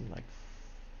spikes in like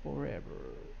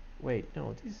forever. Wait,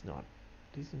 no, this is not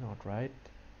right.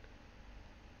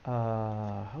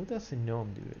 How does the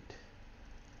gnome do it?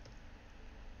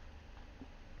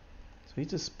 So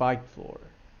it's a spiked floor.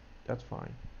 That's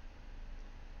fine.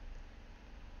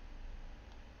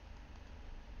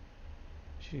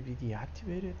 Should it be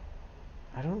deactivated?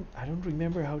 I don't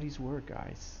remember how these work,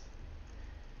 guys.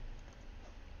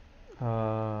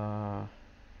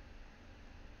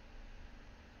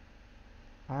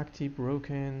 Active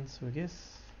broken. So I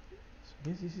guess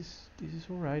this is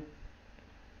all right.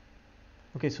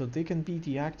 Okay, so they can be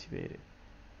deactivated.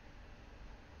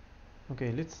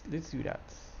 Okay, let's do that.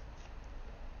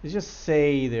 Let's just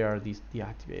say they are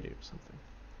deactivated or something.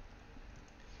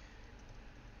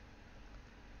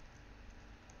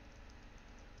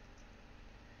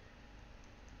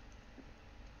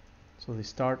 So they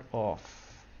start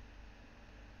off.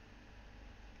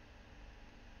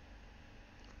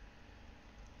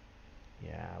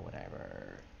 Yeah,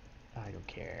 whatever. I don't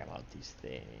care about these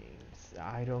things.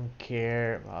 I don't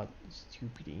care about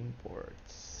stupid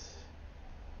imports.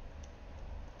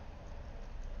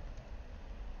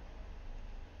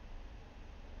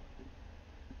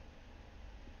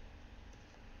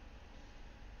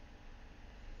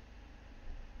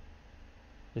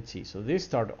 Let's see, so they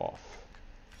start off.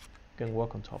 You can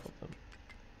walk on top of them.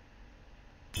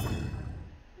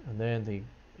 And then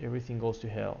everything goes to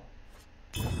hell.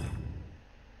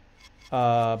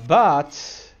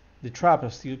 But the trap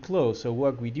is still closed. So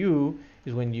what we do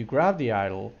is when you grab the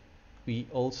idol, we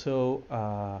also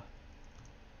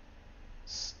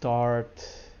start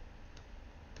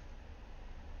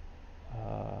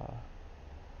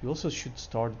You also should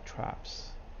start the traps.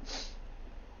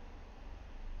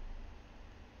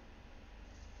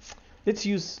 Let's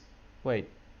use, wait,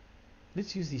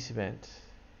 let's use this event.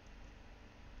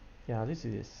 Yeah, let's do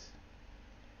this.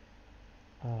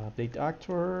 Update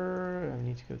actor, I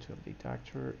need to go to update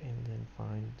actor and then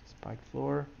find the spike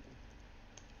floor.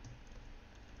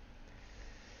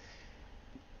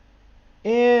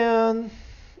 And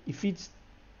if it's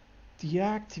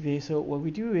deactivated, so what we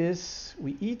do is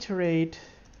we iterate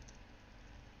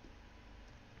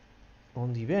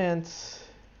on the events,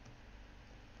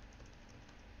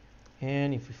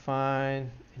 and if we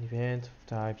find an event of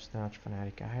type snatch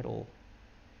fanatic idle,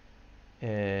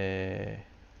 wait,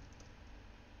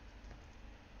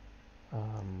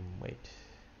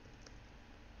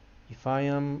 if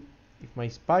my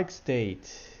spike state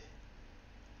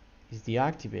is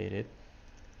deactivated,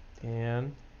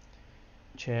 then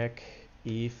check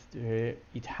if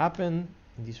it happened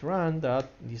in this run, that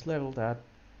this level, that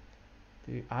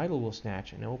the idle will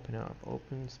snatch and open up.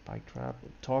 Open spike trap,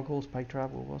 toggle spike trap.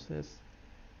 What was this?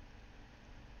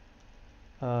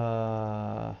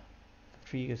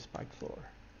 Trigger spike floor.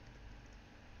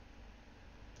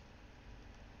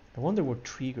 I wonder what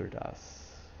trigger does.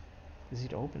 Does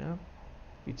it open up?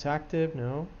 It's active.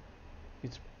 No,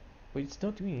 it's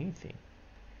not doing anything.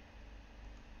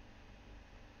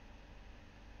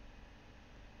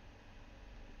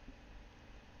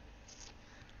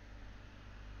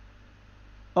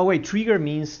 Oh wait, trigger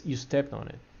means you stepped on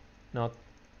it, not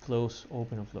close,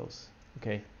 open or close.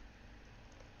 Okay.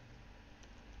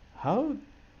 How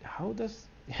does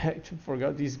I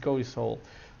forgot this code is all.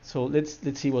 So let's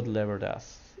see what the lever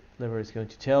does. Lever is going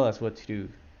to tell us what to do.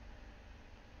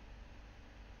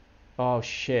 Oh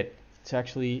shit! It's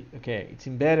actually okay. It's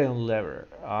embedded on lever.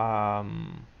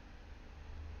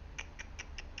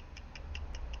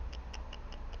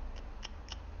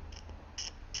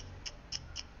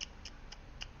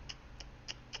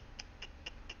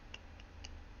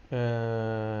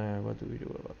 What do we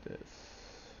do about this?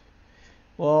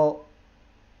 Well,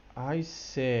 I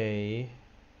say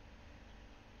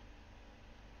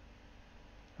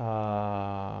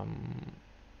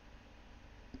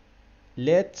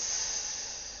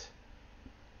let's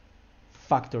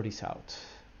factor this out.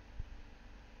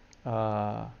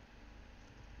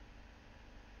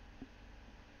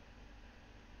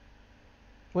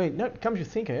 Wait, no, come to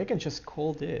think, I can just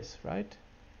call this, right?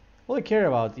 All I care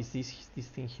about is this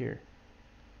thing here.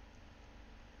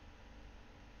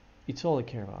 It's all I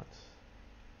care about.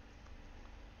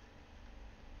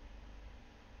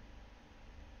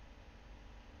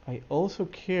 I also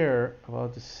care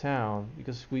about the sound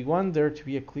because we want there to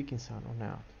be a clicking sound or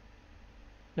not.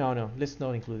 No, let's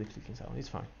not include the clicking sound. It's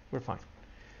fine. We're fine.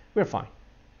 We're fine.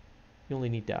 You only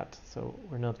need that. So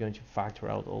we're not going to factor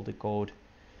out all the code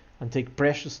and take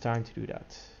precious time to do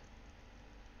that.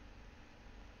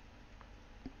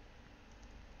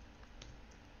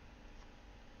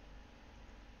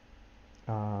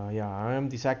 Yeah, I am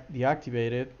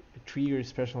deactivated. Trigger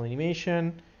special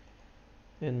animation,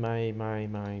 and my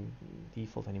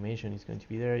default animation is going to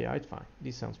be there. Yeah, it's fine.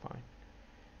 This sounds fine.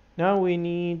 Now we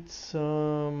need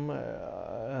some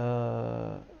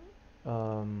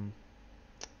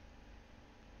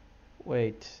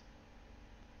wait.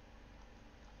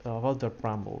 About that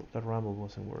rumble. That rumble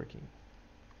wasn't working.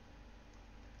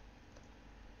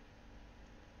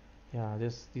 Yeah,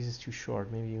 this is too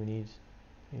short. Maybe you need,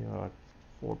 like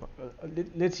 4.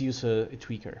 Let's use a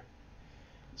tweaker.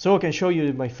 So I can show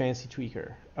you my fancy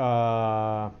tweaker.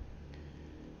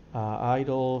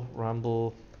 Idle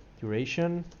rumble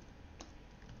duration.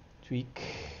 Tweak.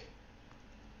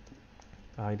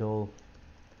 Idle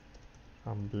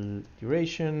rumble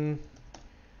duration.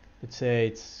 Let's say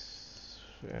it's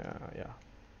yeah,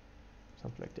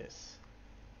 something like this.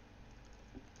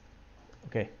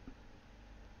 Okay.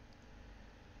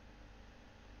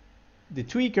 The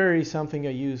tweaker is something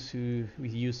we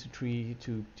use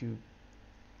to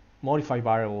modify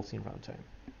variables in runtime.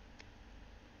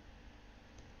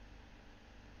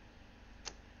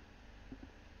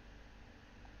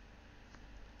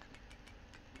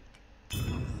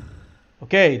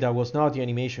 Okay, that was not the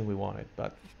animation we wanted,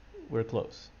 but we're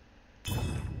close.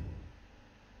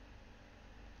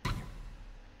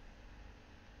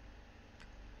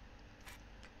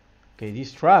 Okay,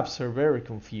 these traps are very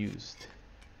confused.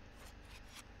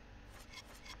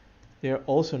 They're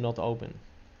also not open.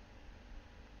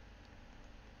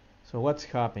 So what's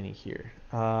happening here?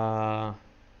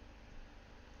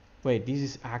 Wait, this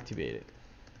is activated.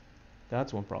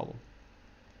 That's one problem.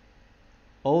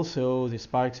 Also, the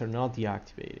spikes are not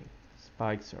deactivating.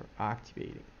 Spikes are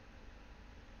activating.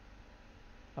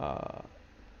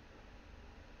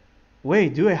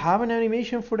 Wait, do I have an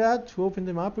animation for that to open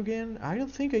them up again? I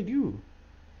don't think I do.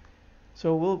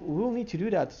 So we'll need to do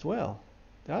that as well.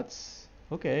 That's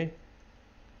okay.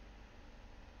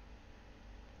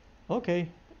 Okay.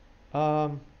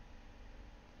 Okay,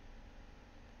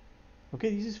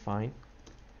 this is fine.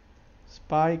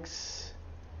 Spikes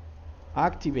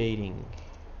activating.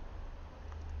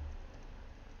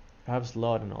 Have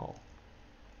slot and all.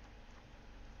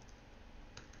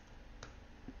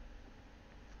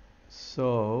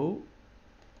 So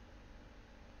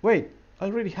wait, I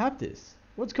already have this.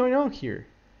 What's going on here?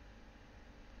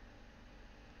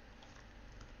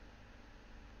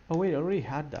 Oh wait, I already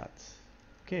had that.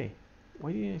 Okay,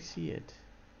 why didn't I see it?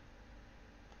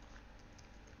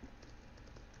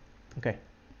 Okay,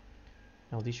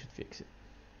 now this should fix it.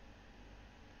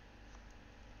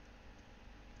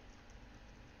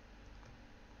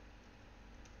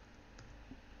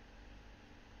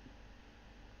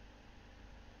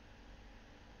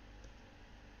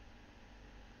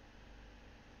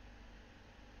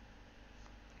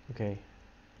 Okay.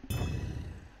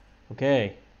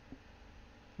 Okay.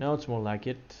 Now it's more like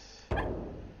it.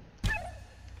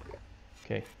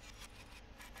 Okay.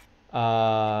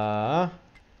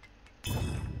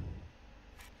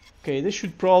 Okay, this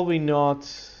should probably not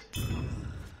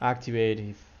activate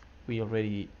if we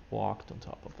already walked on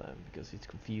top of them, because it's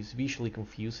visually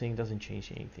confusing. Doesn't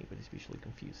change anything, but it's visually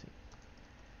confusing.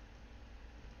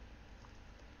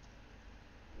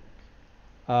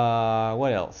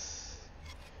 What else?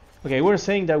 Okay, we're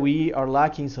saying that we are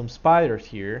lacking some spiders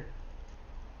here.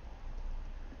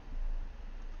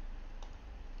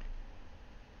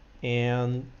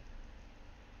 And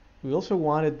we also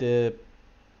wanted the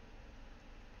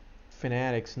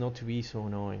fanatics not to be so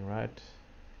annoying, right?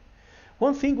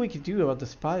 One thing we could do about the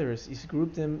spiders is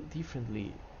group them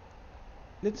differently.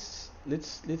 Let's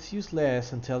use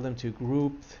less and tell them to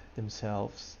group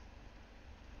themselves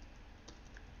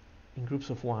in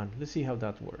groups of one. Let's see how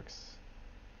that works.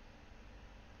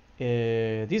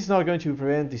 This is not going to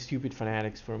prevent the stupid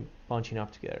fanatics from bunching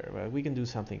up together, but we can do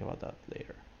something about that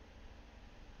later.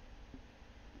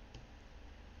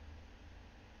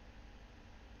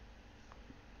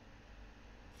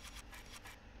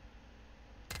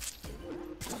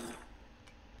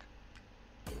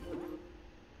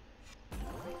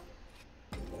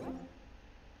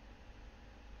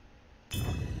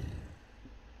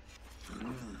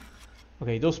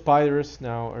 Okay, those spiders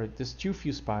now are there's too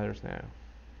few spiders now.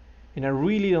 And I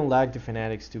really don't like the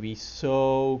fanatics to be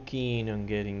so keen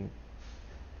on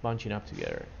bunching up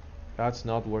together. That's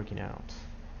not working out.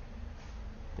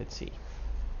 Let's see.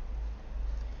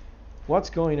 What's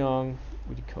going on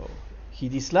with the code? He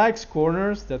dislikes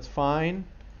corners, that's fine.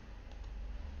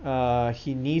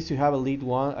 He needs to have at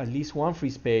least one free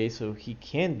space so he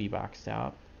can be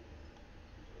backstabbed.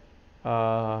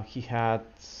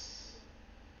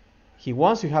 He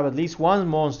wants to have at least one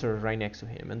monster right next to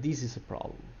him, and this is a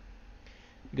problem.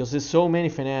 Because there's so many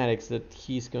fanatics that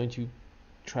he's going to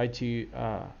try to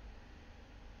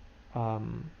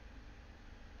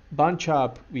bunch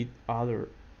up with other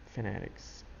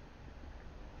fanatics.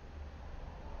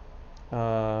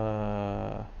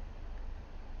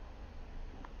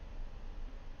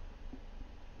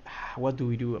 What do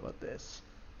we do about this?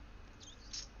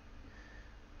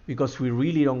 Because we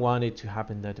really don't want it to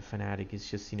happen that the fanatic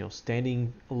is just,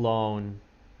 standing alone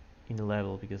in a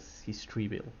level because he's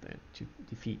trivial then to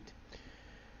defeat.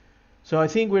 So I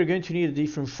think we're going to need a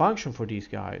different function for these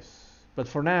guys. But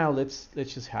for now, let's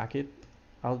just hack it.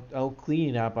 I'll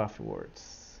clean it up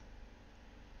afterwards.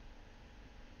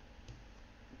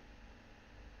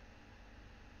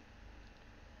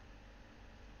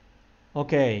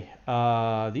 Okay,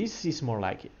 this is more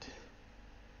like it.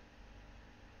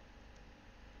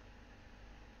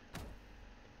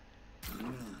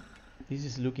 This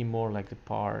is looking more like the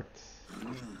part.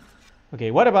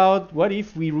 Okay, what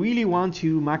if we really want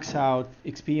to max out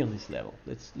XP on this level?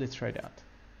 Let's try that.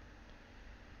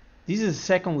 This is the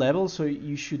second level, so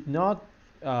you should not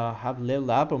have leveled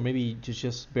up, or maybe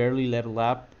just barely level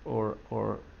up, or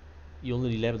you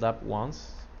only leveled up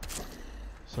once.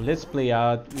 So let's play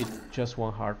out with just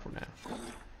one heart for now.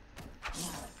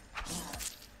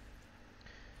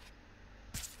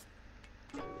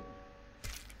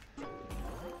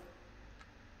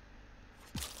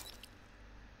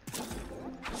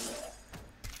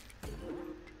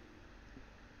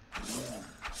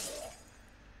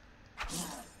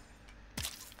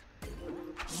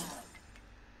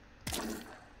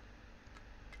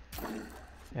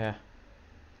 Yeah.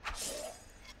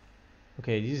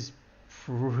 Okay, this is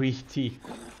pretty...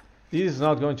 This is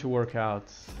not going to work out.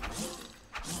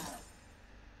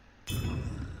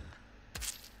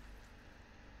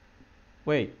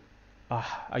 Wait.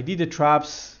 I did the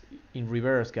traps in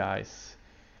reverse, guys.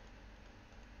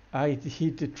 I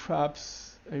did the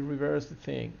traps. I reversed the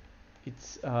thing.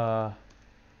 It's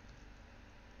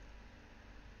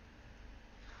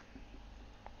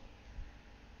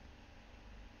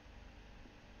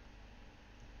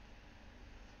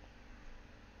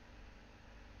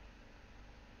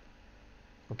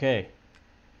okay.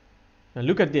 Now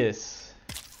look at this.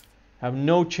 I have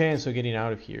no chance of getting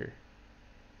out of here.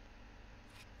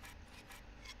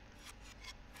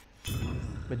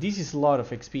 But this is a lot of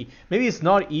XP. Maybe it's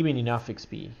not even enough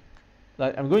XP.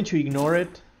 Like, I'm going to ignore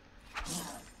it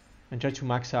and try to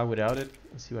max out without it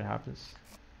and see what happens.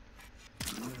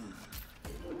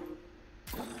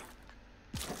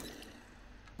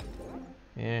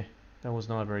 Yeah, that was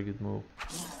not a very good move.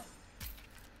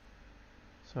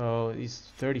 So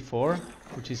it's 34,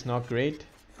 which is not great.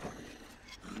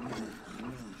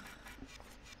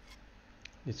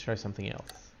 Let's try something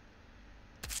else.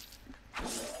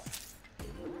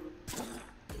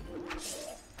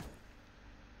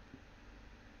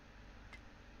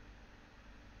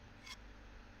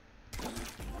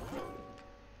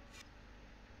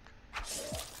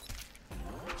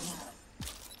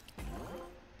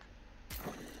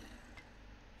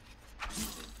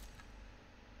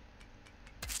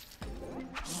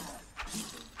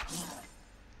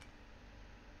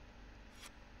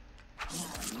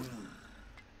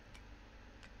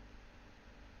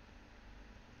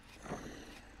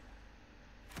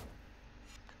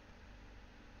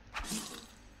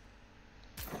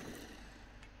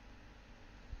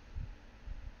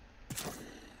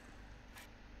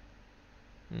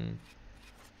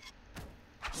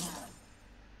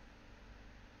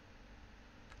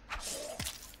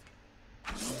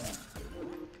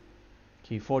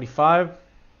 Okay, 45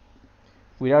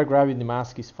 without grabbing the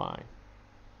mask is fine.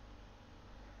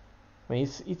 I mean,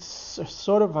 it's a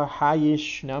sort of a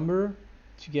high-ish number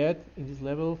to get in this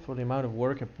level for the amount of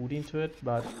work I put into it,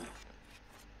 but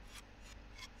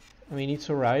I mean, it's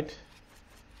alright.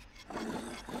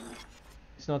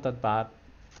 It's not that bad.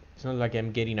 It's not like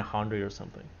I'm getting 100 or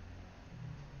something.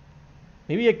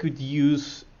 Maybe I could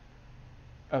use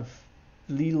a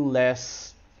little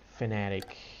less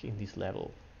fanatic in this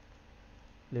level.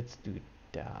 Let's do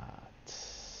that.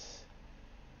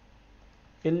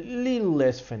 A little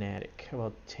less fanatic,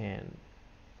 about 10.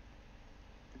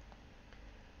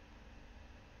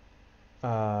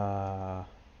 I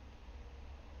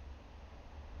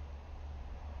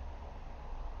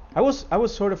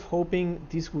was sort of hoping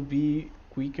this would be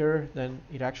quicker than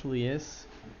it actually is,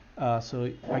 so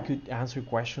I could answer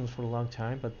questions for a long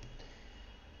time. But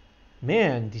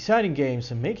man, designing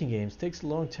games and making games takes a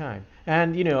long time.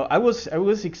 And you know, I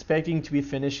was expecting to be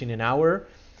finished in an hour,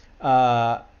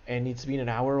 and it's been an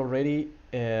hour already.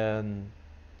 And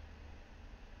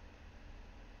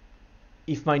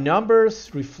if my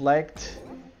numbers reflect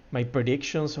my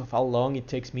predictions of how long it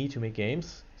takes me to make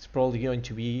games, it's probably going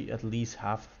to be at least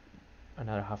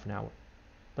another half an hour,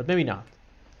 but maybe not.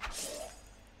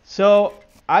 So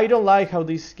I don't like how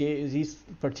this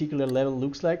particular level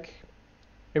looks like.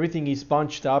 Everything is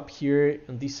bunched up here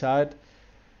on this side,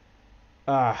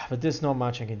 but there's not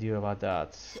much I can do about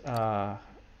that.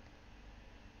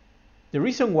 The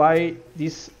reason why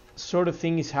this sort of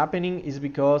thing is happening is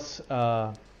because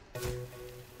I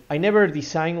never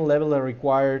designed a level that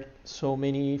required so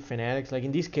many fanatics. Like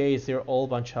in this case, they're all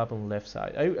bunched up on the left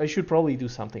side. I should probably do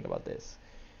something about this,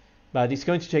 but it's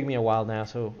going to take me a while now,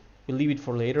 so we'll leave it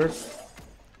for later.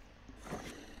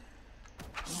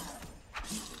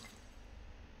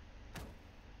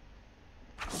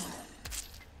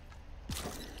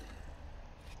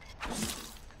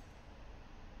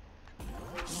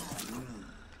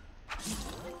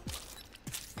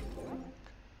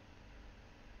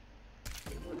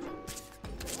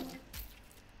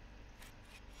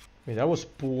 Okay, that was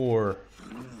poor.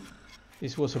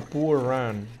 This was a poor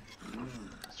run.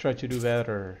 Let's try to do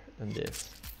better than this.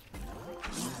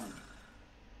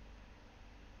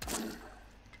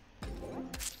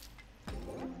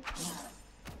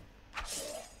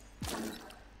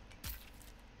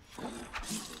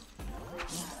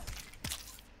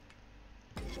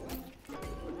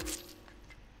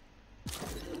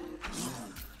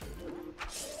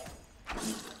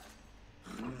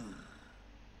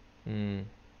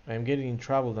 I'm getting in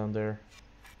trouble down there.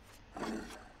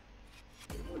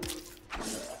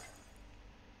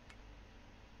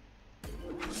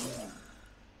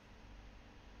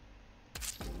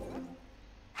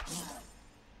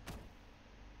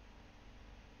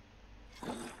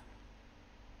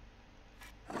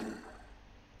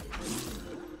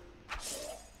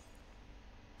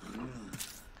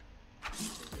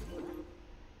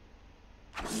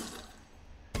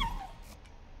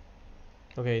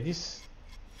 Okay, this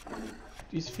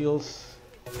feels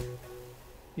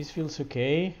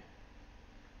okay.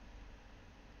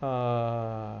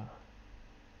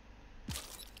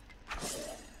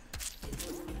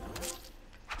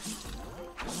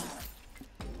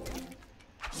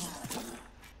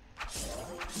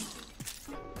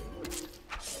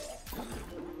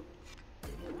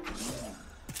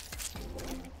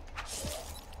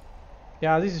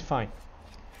 Yeah, this is fine.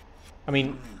 I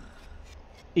mean,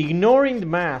 ignoring the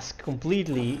mask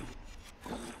completely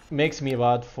makes me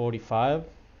about 45.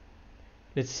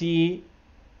 Let's see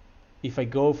if I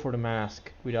go for the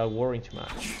mask without worrying too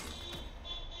much.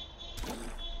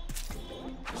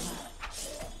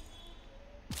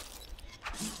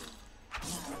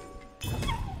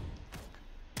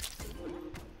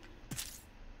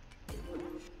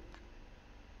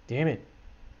 Damn it.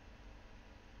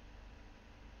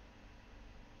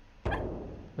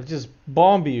 I'll just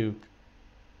bomb you.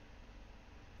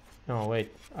 No,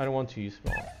 wait. I don't want to use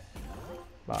bomb.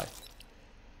 Bye.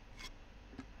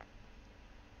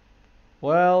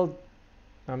 Well,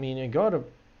 I mean, I got a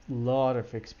lot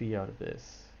of XP out of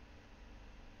this.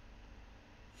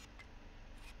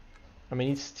 I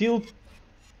mean, it's still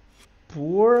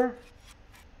poor,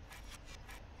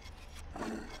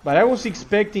 but I was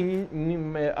expecting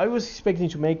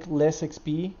to make less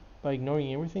XP by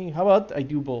ignoring everything. How about I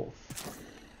do both?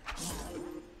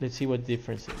 Let's see what the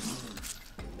difference is.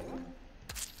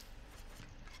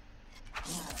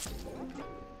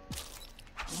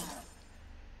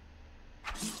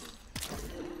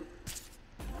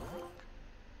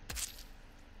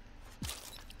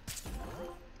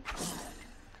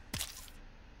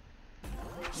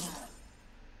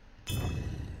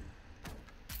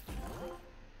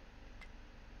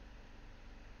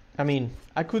 I mean,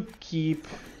 I could keep.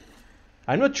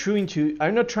 I'm not trying to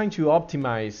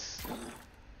optimize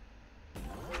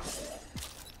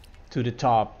to the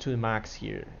top, to the max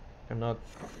here. I'm not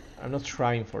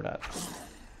trying for that.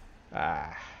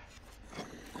 Ah.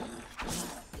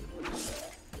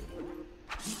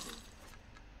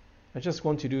 I just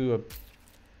want to do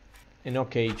an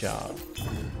okay job.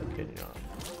 Okay, no.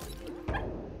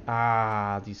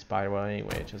 Ah, this spider. Well,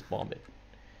 anyway, I just bomb it.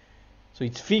 So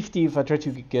it's 50 if I try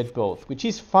to get both, which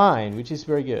is fine, which is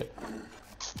very good.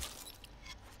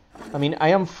 I mean, I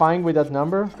am fine with that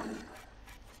number,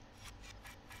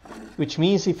 which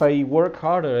means if I work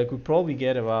harder, I could probably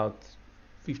get about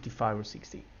 55 or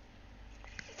 60.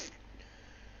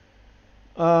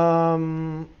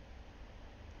 Well,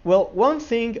 one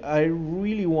thing I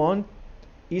really want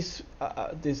is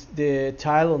the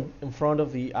tile in front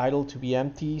of the idol to be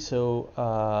empty,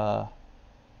 so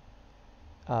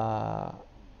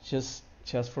just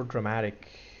for dramatic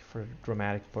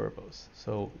purpose.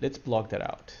 So let's block that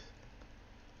out.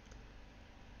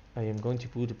 I am going to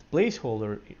put a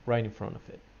placeholder right in front of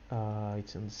it.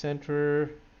 It's in the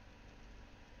center,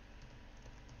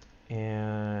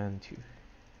 and to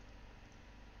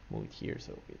move it here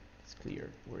so it's clear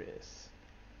where it is.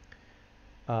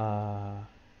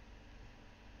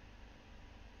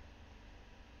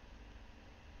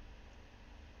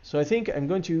 So I think I'm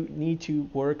going to need to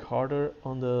work harder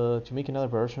on to make another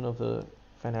version of the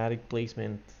fanatic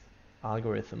placement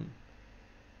algorithm,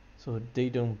 so they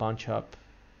don't bunch up.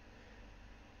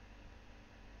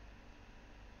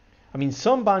 I mean,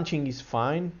 some bunching is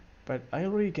fine, but I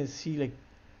already can see like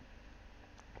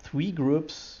 3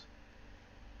 groups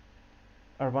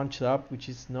are bunched up, which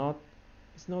is not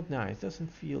nice. It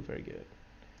doesn't feel very good.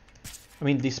 I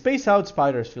mean, the spaced out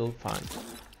spiders feel fine.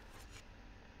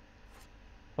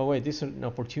 Oh wait, this is an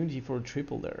opportunity for a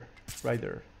triple there, right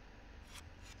there.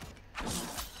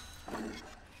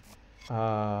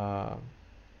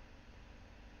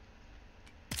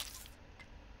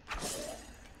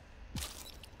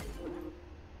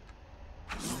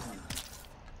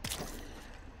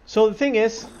 So the thing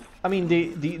is, I mean,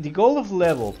 the goal of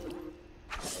level,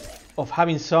 of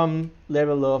having some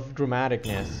level of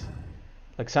dramaticness,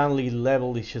 like suddenly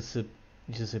level is just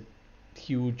a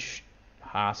huge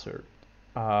hazard.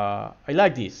 I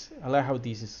like this. I like how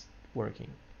this is working.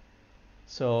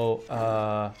 So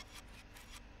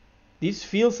this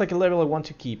feels like a level I want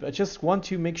to keep. I just want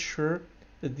to make sure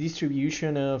the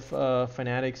distribution of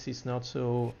fanatics is not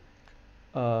so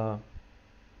that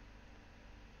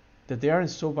they aren't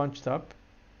so bunched up.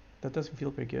 That doesn't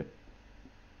feel very good.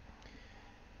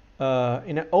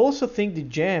 And I also think the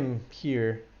gem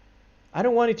here, I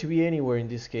don't want it to be anywhere in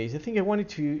this case. I think I want it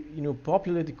to,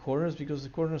 populate the corners, because the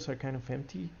corners are kind of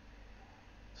empty.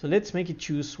 So let's make it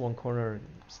choose one corner and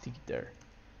stick it there.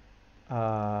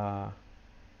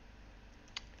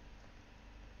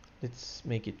 Let's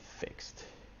make it fixed.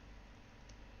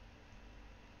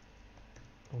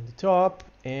 on the top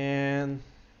and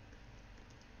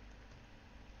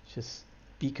just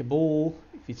pick a ball.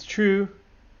 If it's true,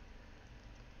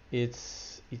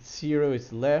 it's 0,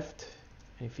 it's left,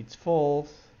 and if it's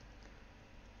false,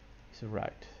 it's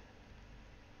right.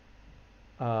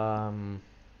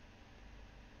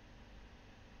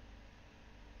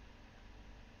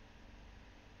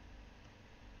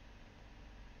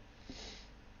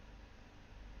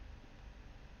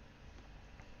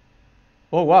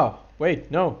 Oh wow, wait,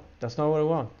 no, that's not what I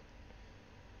want.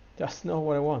 That's not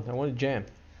what I want. I want a jam.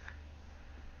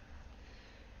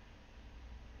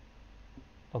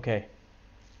 Okay.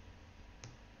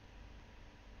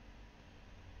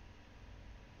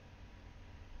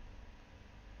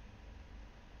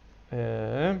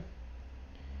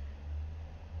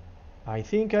 I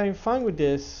think I'm fine with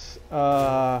this.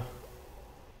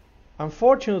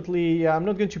 Unfortunately, I'm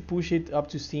not going to push it up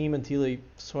to Steam until I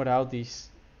sort out this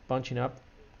bunching up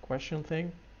question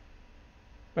thing.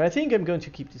 But I think I'm going to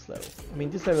keep this level. I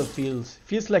mean, this level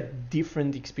feels like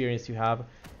different experience you have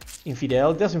in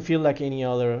Fidel. It doesn't feel like any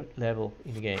other level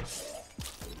in the game.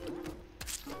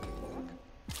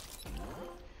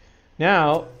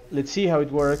 Now, let's see how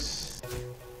it works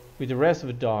with the rest of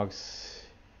the dogs.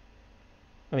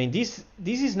 I mean, this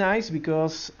is nice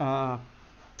because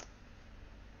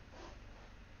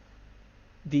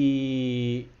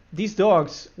these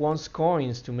dogs want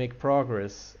coins to make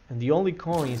progress, and the only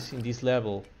coins in this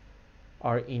level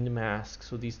are in the mask,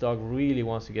 so this dog really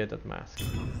wants to get that mask.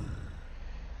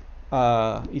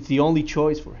 It's the only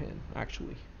choice for him,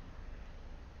 actually.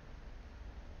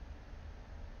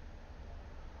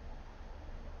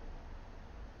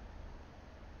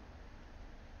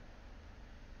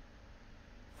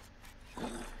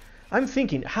 I'm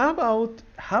thinking, how about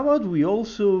we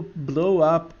also blow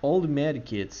up all the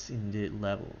medikits in the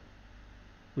level?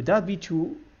 Would that be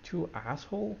too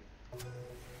asshole?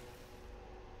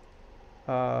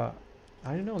 I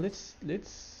don't know. Let's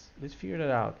figure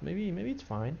that out. Maybe it's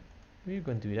fine. Maybe you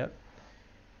can do that.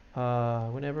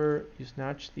 Whenever you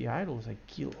snatch the idols, I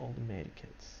kill all the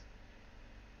medikits.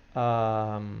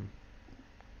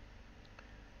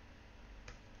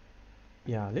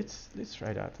 Yeah, let's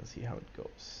try that and see how it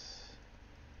goes.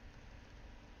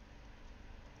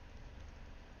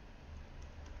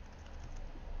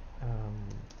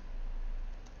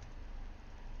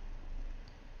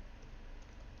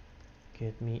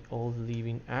 Get me all the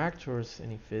living actors,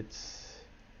 and if it's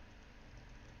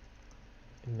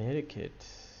a medikit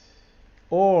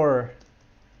or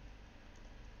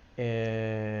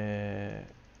the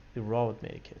robot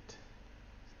medikit,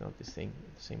 it's not the same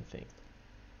thing.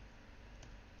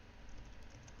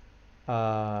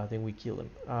 Then we kill them.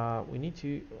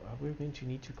 We're going to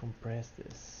need to compress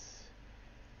this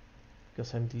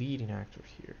because I'm deleting actors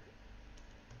here.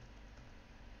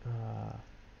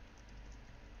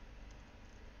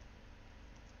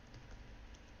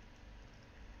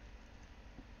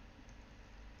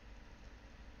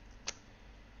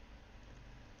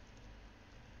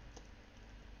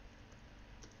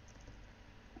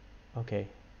 Okay.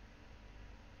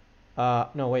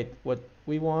 No, wait. What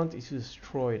we want is to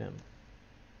destroy them,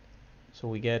 so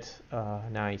we get a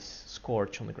nice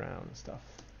scorch on the ground and stuff.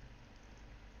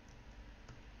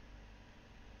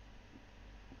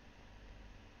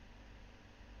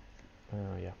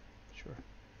 Yeah,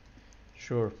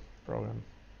 sure,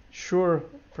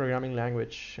 programming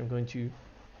language. I'm going to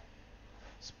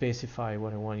specify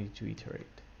what I want you to iterate.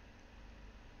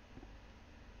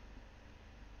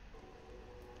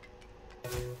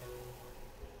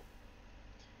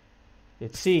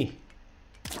 Let's see.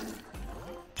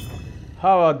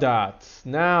 How about that?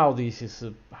 Now this is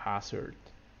a hazard.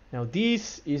 Now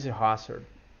this is a hazard.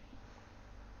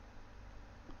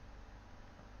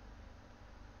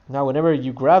 Now whenever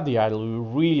you grab the idol, you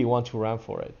really want to run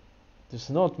for it. There's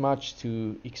not much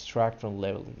to extract from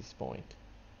level at this point.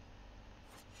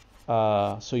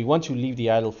 So you want to leave the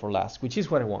idol for last, which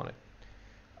is what I wanted.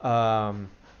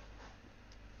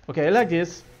 Okay, I like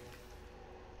this.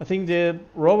 I think the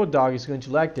robot dog is going to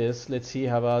like this. Let's see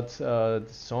how about the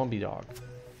zombie dog.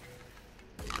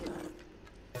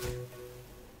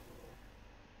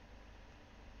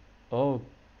 Oh,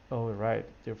 right.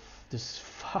 There's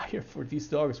fire for this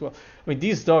dog as well. I mean,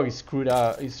 this dog is screwed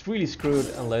out. It's really screwed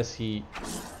unless he...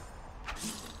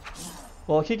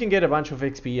 Well, he can get a bunch of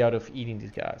XP out of eating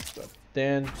these guys, but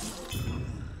then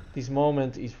this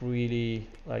moment is really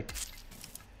like...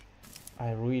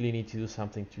 I really need to do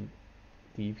something to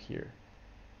leave here.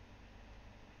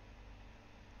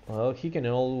 Well, he can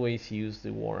always use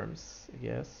the worms, I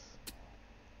guess.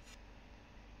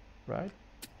 Right?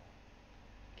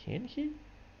 Can he?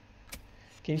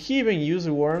 Can he even use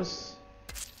the worms?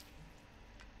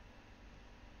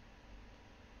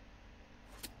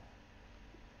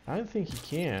 I don't think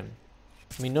he can.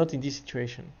 I mean, not in this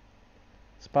situation.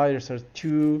 Spiders are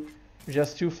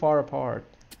just too far apart.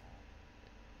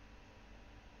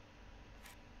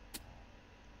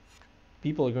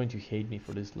 People are going to hate me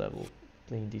for this level,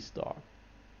 playing this dog.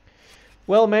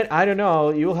 Well, man, I don't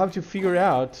know. You will have to figure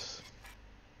out.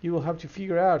 You will have to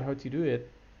figure out how to do it.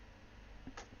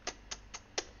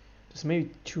 There's maybe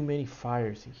too many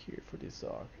fires in here for this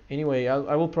dog. Anyway,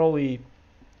 I'll probably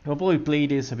play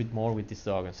this a bit more with this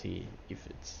dog and see if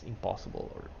it's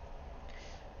impossible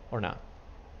or not.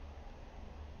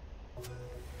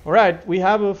 Alright, we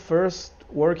have a first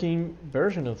working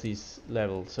version of this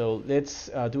level. So let's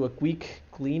do a quick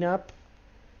cleanup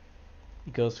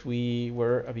because we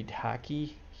were a bit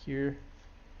hacky here.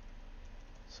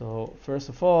 So first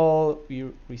of all, we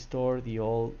restore the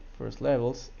old first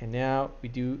levels, and now we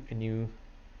do a new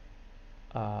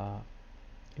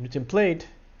template.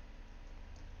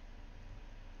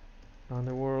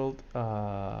 Underworld,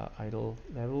 idle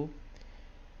level,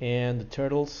 and the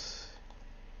turtles.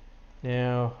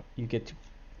 Now you get to,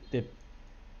 the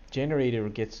generator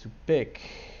gets to pick.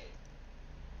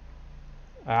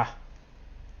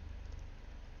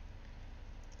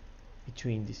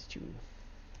 Between these two.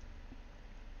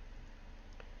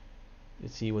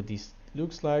 Let's see what this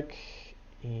looks like.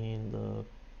 And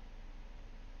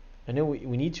I know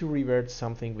we need to revert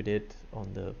something with it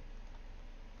on the.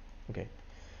 Okay.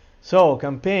 So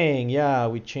campaign, yeah,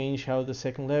 we change how the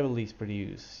second level is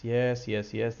produced. Yes,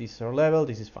 this is our level,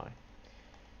 this is fine.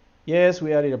 Yes,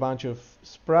 we added a bunch of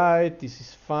sprite, this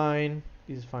is fine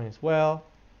as well.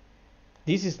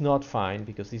 This is not fine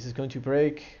because this is going to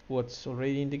break what's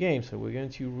already in the game, so we're going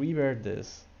to revert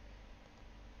this.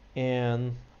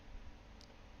 And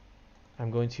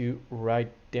I'm going to write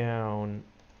down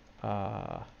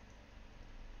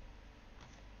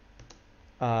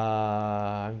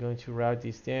I'm going to write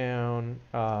this down.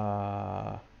 So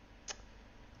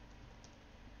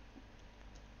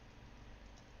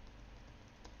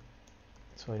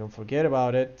I don't forget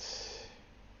about it.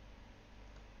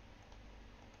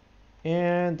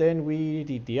 And then we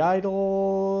did the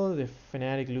idle, the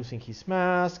fanatic losing his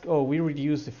mask. Oh, we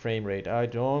reduced the frame rate. I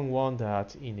don't want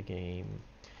that in the game.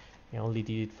 I only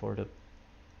did it for the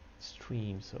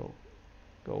stream, so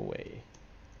go away.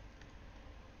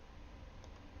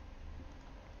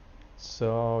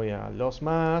 So yeah, lost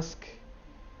mask.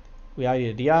 We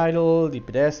added the idle, the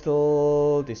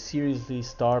pedestal, the seriously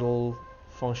startled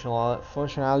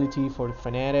functionality for the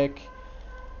fanatic.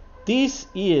 This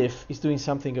if is doing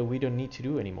something that we don't need to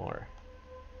do anymore.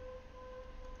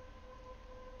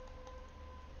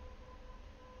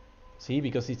 See,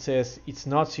 because it says it's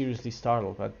not seriously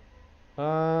startled, but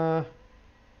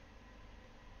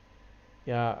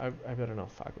yeah, I better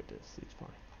not fuck with this. It's fine.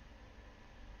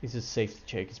 It's a safety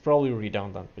check. It's probably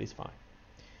redundant, but it's fine.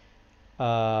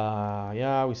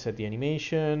 Yeah, we set the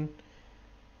animation.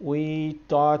 We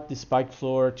taught the spike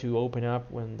floor to open up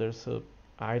when there's a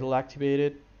idle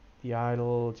activated. The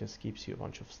idle just gives you a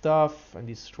bunch of stuff and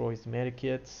destroys the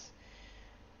medikits.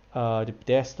 The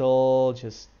pedestal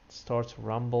just starts to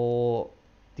rumble.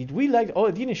 Did we like? Oh,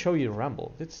 it didn't show you the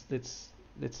rumble. Let's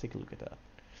take a look at that.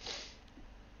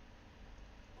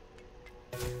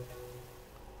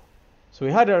 So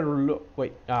we had a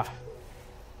wait.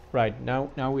 Right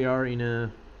now we are in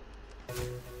a.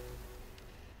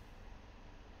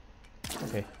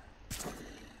 Okay.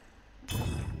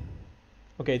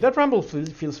 Okay, that rumble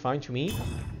feels fine to me.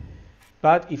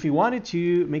 But if we wanted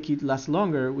to make it last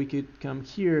longer, we could come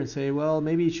here and say, well,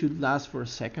 maybe it should last for a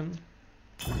second.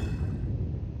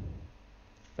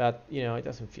 But, you know, it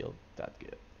doesn't feel that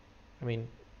good. I mean,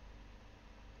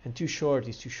 and too short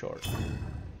is too short.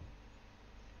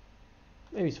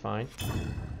 Maybe it's fine.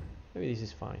 Maybe this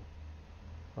is fine.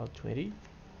 About 20?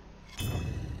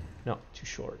 No, too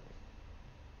short.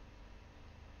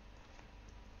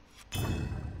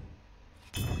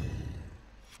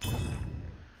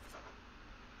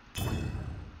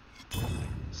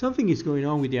 Something is going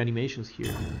on with the animations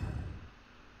here.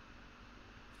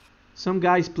 Some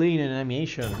guys playing an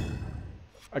animation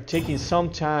are taking some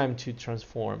time to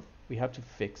transform. We have to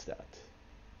fix that.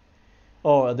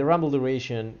 Oh, the rumble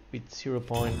duration with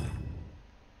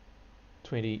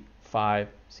 0.25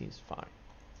 seems fine.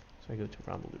 So I go to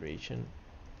rumble duration.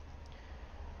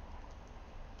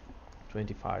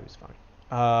 25 is fine.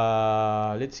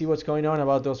 Let's see what's going on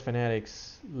about those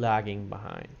fanatics lagging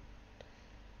behind.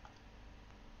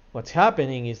 What's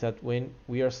happening is that when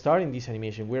we are starting this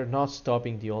animation, we're not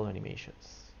stopping the old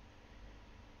animations.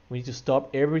 We need to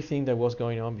stop everything that was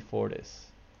going on before this.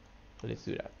 So let's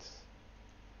do that.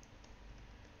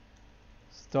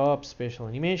 Stop special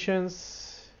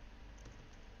animations.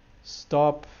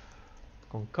 Stop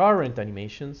concurrent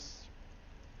animations.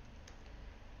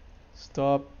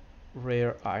 Stop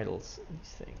rare idles in this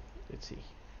thing. Let's see.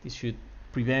 This should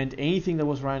prevent anything that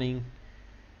was running,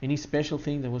 any special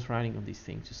thing that was running on this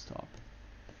thing to stop.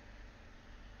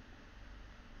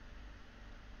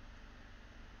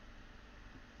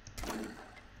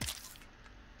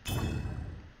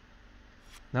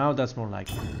 Now that's more like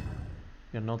it.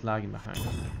 You're not lagging behind.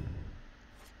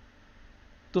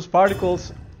 Those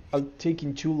particles are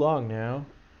taking too long now.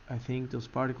 I think those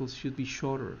particles should be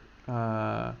shorter.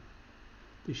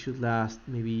 They should last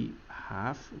maybe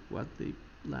half of what they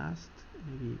last.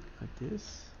 Maybe like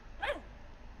this.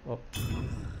 Oh.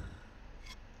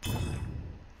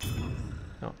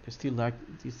 No, they're still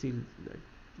lasting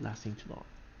too long.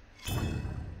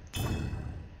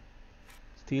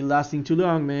 Still lasting too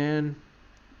long, man.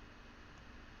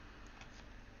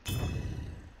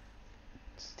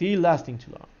 Still lasting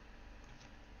too long.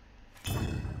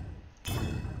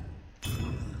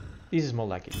 This is more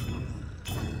like it.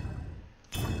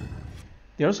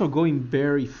 They're also going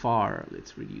very far.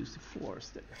 Let's reduce the force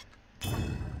there.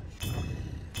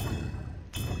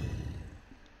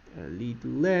 A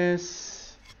little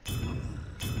less.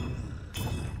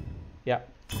 Yeah.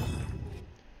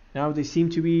 Now they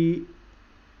seem to be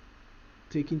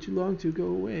taking too long to go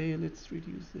away. Let's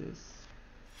reduce this.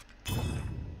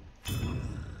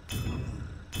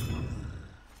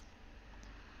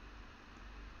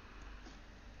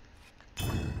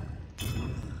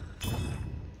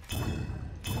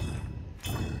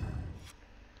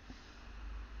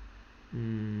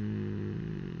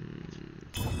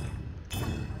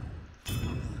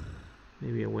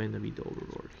 Maybe I went a bit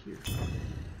overboard here.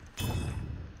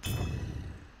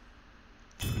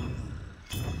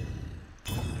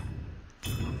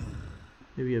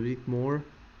 Maybe a bit more.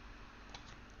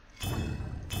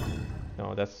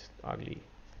 No, that's ugly.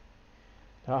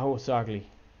 That was ugly.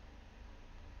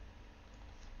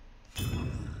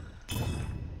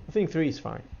 I think 3 is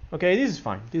fine. Okay, this is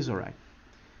fine. This is alright.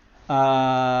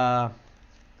 I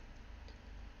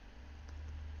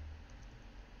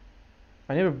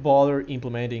never bother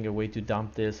implementing a way to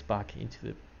dump this back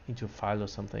into a file or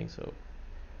something. So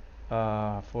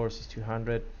force is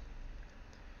 200.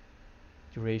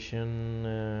 Duration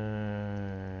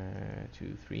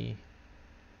 2, 3.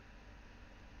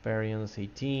 Variance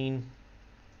 18.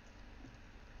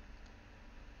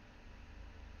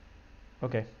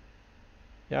 Okay.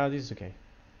 Yeah, this is okay.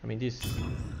 I mean, this.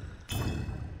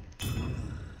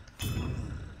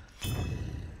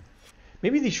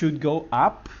 Maybe they should go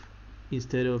up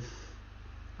instead of.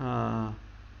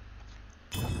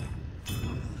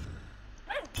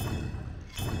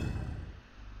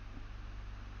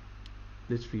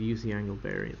 Let's reduce the angle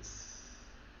variance.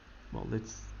 Well,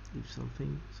 let's leave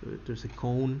something so that there's a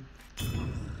cone.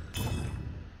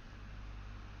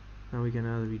 Now we can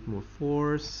add a bit more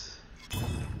force.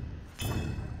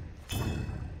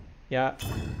 Yeah,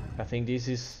 I think this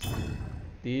is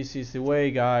the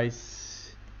way,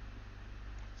 guys.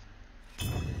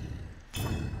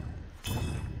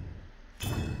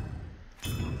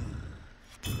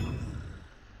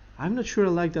 I'm not sure I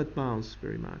like that bounce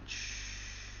very much.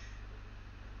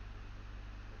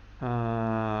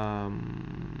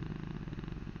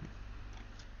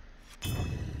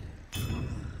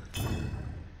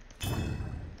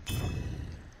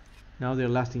 Now they're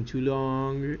lasting too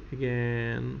long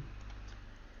again.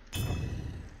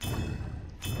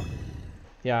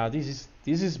 Yeah, this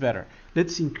is better.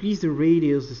 Let's increase the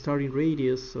radius, the starting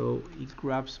radius, so it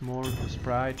grabs more of the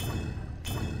sprite.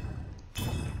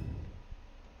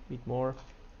 Bit more.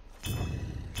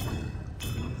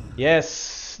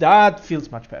 Yes, that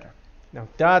feels much better. Now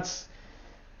that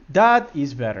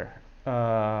is better.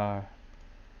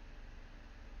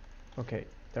 Okay,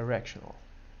 directional.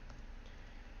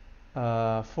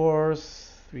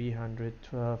 Force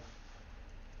 312.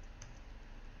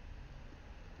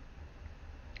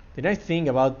 The nice thing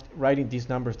about writing these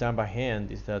numbers down by hand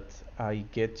is that I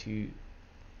get to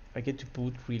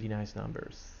put really nice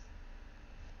numbers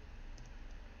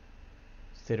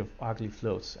instead of ugly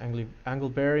floats. Angle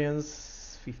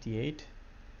variance 58.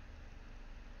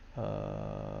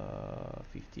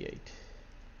 58.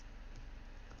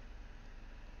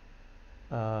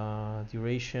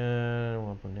 Duration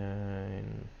 1.9.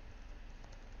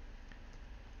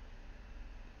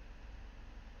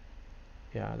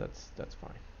 Yeah, that's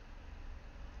fine.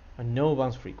 And no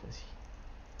bounce frequency.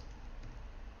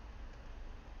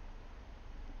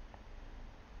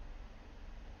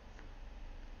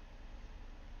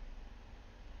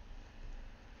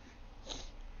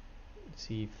 Let's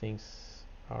see if things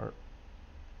are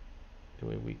the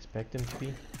way we expect them to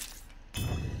be.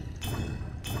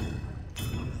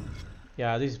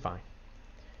 Yeah, this is fine.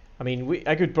 I mean,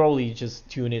 I could probably just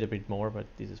tune it a bit more, but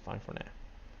this is fine for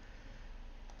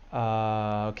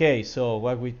now. Okay, so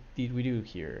what did we do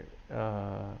here?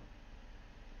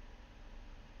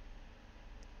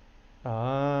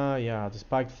 Yeah, the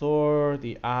spiked floor,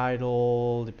 the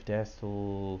idle, the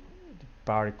pedestal, the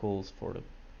particles for the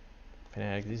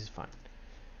fanatic. This is fine.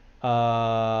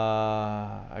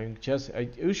 I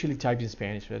usually type in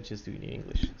Spanish, but I'm just doing it in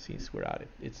English since we're at it.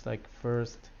 It's like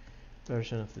first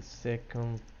version of the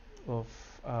second of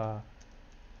the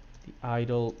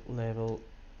idle level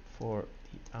for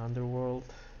the underworld,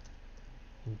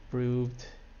 improved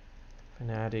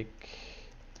fanatic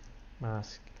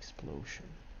mask explosion,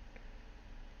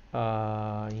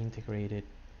 integrated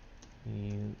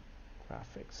new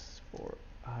graphics for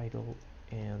idle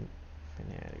and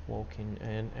fanatic, walking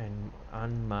and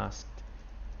unmasked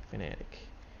fanatic.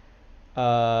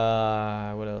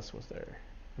 What else was there?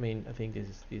 I mean, I think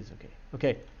this is okay.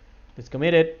 Okay, let's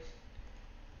commit it,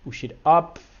 push it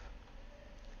up,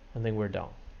 and then we're done.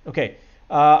 Okay,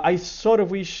 I sort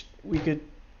of wish we could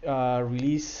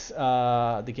release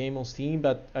the game on Steam,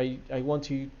 but I want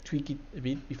to tweak it a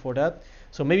bit before that.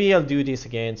 So maybe I'll do this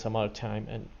again some other time,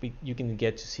 and you can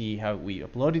get to see how we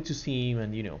upload it to Steam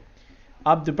and, you know,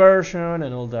 up the version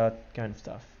and all that kind of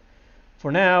stuff.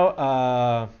 For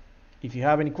now, if you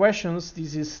have any questions,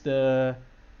 this is the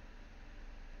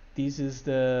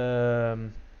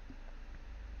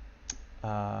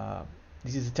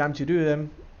time to do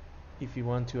them. If you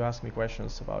want to ask me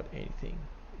questions about anything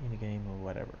in the game or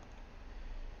whatever.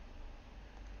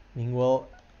 Meanwhile,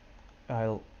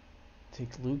 I'll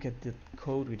take a look at the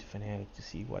code with Fanatic to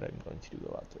see what I'm going to do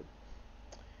about it.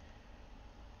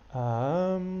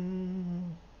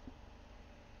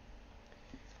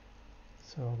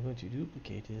 So I'm going to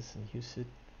duplicate this and use it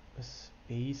as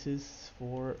basis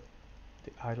for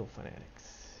the idle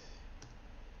fanatics.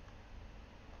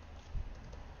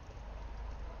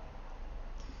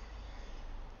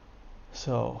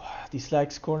 So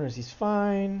dislikes corners is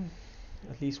fine.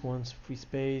 At least once free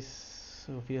space.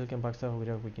 So Fidel can backstab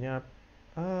without waking up.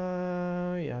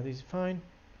 Yeah, this is fine.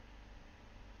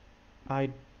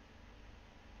 I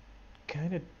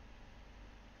kind of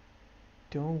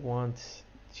don't want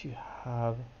to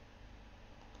have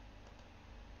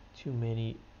too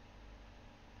many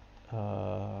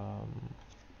at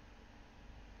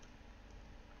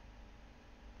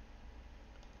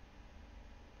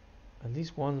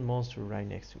least one monster right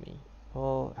next to me.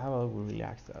 Well, how about we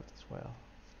relax that as well?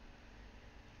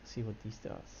 See what this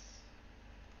does.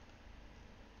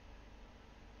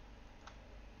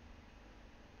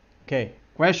 Okay,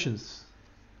 questions.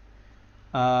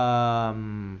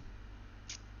 Has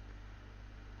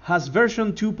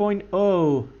version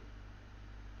 2.0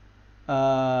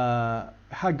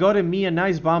 had gotten me a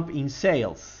nice bump in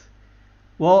sales?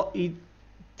 Well, it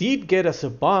did get us a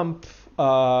bump,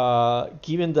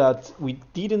 given that we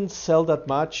didn't sell that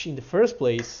much in the first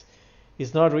place.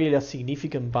 It's not really a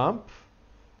significant bump.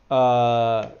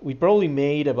 We probably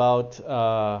made about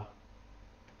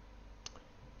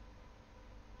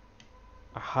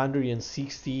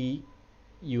 160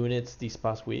 units this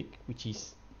past week, which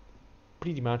is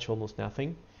pretty much almost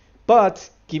nothing. But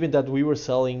given that we were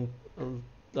selling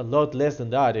a lot less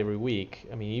than that every week,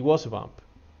 I mean, it was a bump.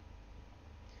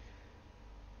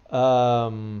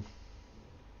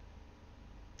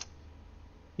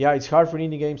 Yeah, it's hard for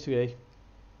indie games today.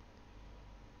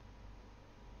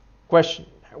 Question: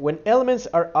 when elements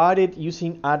are added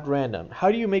using add random,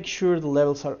 how do you make sure the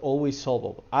levels are always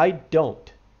solvable? I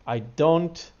don't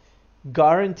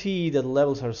guarantee that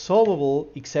levels are solvable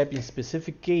except in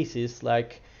specific cases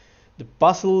like the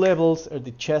puzzle levels or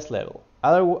the chess level.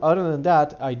 Other than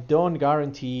that, I don't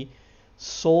guarantee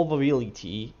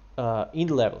solvability in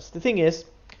the levels. The thing is,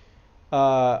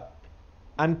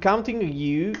 I'm counting on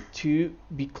you to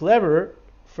be clever,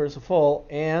 first of all,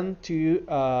 and to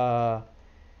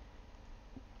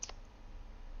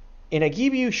and I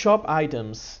give you shop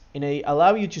items, and I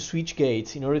allow you to switch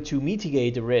gates in order to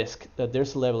mitigate the risk that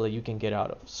there's a level that you can get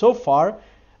out of. So far,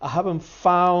 I haven't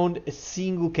found a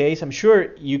single case. I'm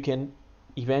sure you can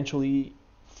eventually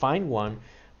find one,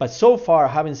 but so far I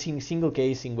haven't seen a single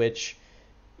case in which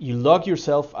you lock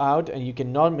yourself out and you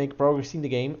cannot make progress in the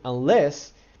game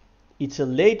unless it's a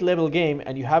late level game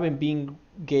and you haven't been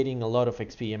getting a lot of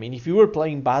XP. I mean, if you were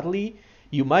playing badly,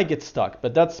 you might get stuck,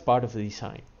 but that's part of the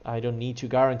design. I don't need to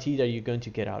guarantee that you're going to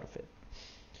get out of it.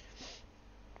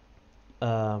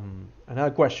 Another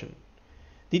question.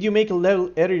 Did you make a level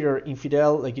editor in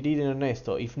Fidel like you did in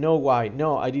Ernesto? If no, why?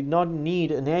 No, I did not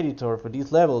need an editor for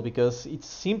this level because it's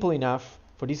simple enough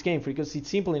for this game, because it's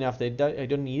simple enough that I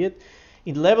don't need it.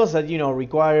 in levels that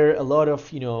require a lot of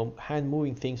hand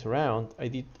moving things around, I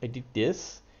did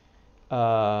this.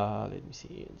 Let me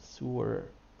see, sewer.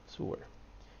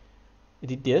 I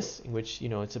did this, in which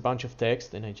it's a bunch of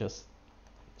text, and I just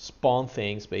spawn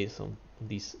things based on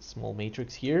this small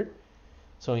matrix here.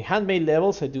 So in handmade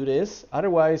levels, I do this.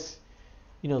 Otherwise,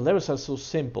 levels are so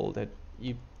simple that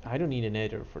I don't need an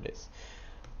editor for this.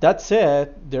 That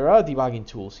said, there are debugging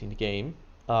tools in the game.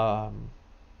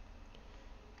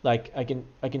 Like I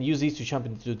can use these to jump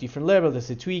into different levels. There's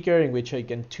a tweaker in which I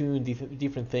can tune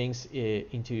different things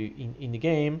in the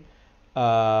game.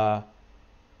 I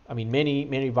mean,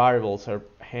 many variables are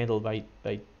handled by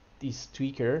this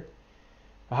tweaker.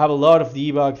 I have a lot of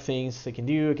debug things I can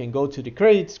do. I can go to the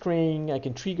credit screen. I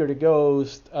can trigger the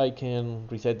ghost. I can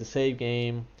reset the save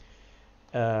game.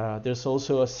 There's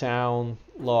also a sound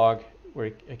log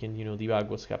where I can debug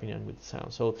what's happening with the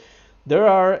sound. So there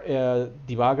are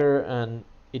debugger and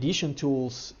edition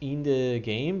tools in the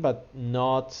game, but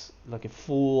not like a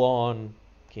full-on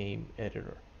game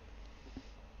editor.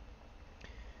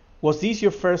 Was this your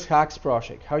first hacks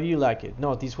project? How do you like it?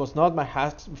 No, this was not my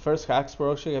first hacks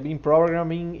project. I've been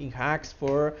programming in hacks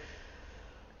for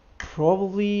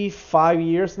probably 5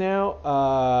 years now.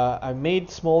 I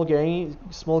made small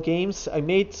games. I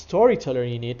made Storyteller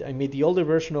in it. I made the older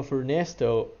version of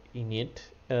Ernesto in it.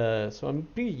 So I'm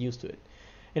pretty used to it.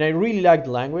 And I really like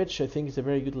the language. I think it's a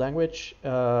very good language.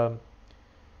 It's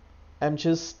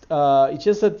just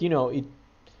that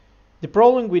the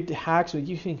problem with hacks, with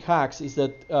using hacks, is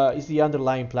that is the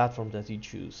underlying platform that you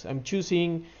choose. I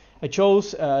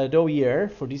chose Adobe Air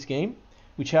for this game,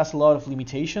 which has a lot of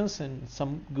limitations and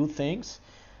some good things.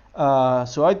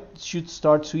 So I should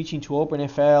start switching to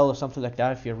OpenFL or something like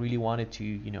that if I really wanted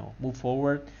to, move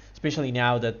forward. Especially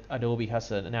now that Adobe has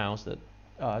announced that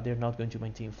they're not going to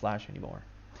maintain Flash anymore.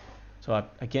 So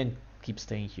I can't keep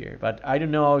staying here. But I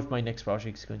don't know if my next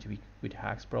project is going to be with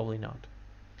hacks. Probably not.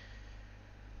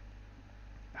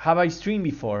 Have I streamed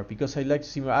before? Because I like to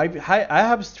see more. I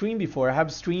have streamed before. I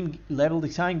have streamed level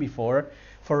design before.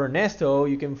 For Ernesto,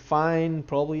 you can find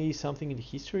probably something in the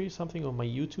history, something on my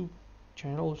YouTube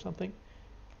channel or something,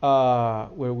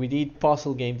 where we did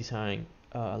puzzle game design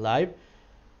live.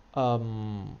 I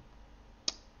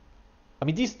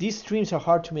mean, these streams are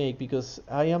hard to make because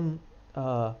I am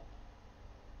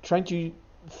trying to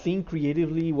think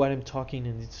creatively while I'm talking,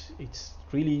 and it's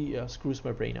really screws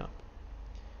my brain up.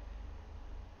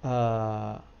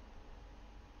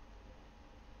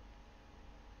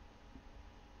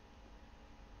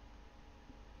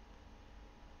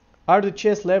 Are the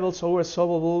chess levels always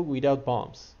solvable without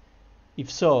bombs? If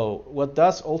so, what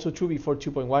does also true before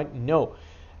 2.1? No.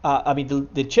 I mean,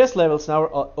 the chess levels now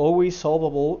are always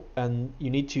solvable, and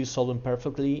you need to solve them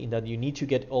perfectly in that you need to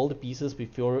get all the pieces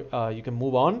before you can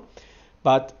move on.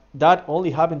 But that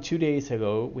only happened 2 days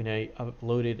ago when I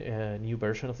uploaded a new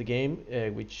version of the game,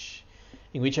 in which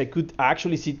I could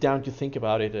actually sit down to think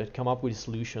about it and come up with a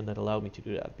solution that allowed me to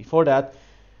do that. Before that,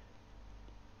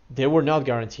 they were not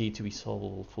guaranteed to be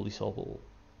solvable, fully solvable.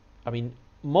 I mean,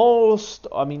 almost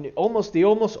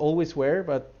always were,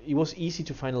 but it was easy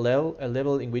to find a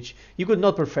level in which you could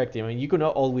not perfect it. I mean, you could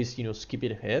not always, skip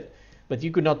it ahead, but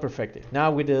you could not perfect it.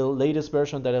 Now with the latest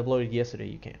version that I uploaded yesterday,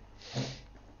 you can.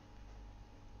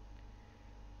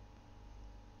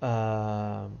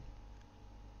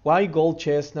 Why gold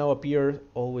chests now appear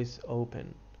always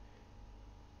open?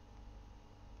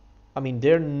 I mean,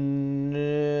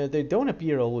 they don't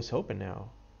appear always open now,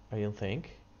 I don't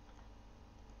think.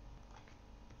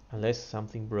 Unless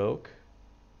something broke.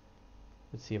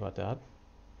 Let's see about that.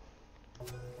 I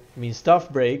mean,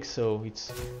 stuff breaks, so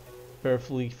it's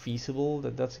perfectly feasible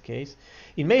that that's the case.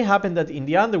 It may happen that in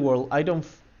the underworld, I don't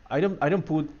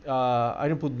put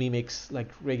mimics, like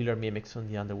regular mimics, on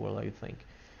the underworld, I think,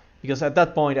 because at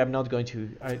that point I'm not going to.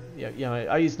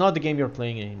 It's not the game you're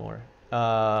playing anymore.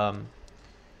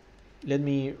 Let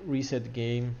me reset the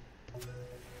game.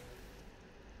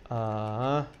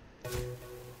 Well,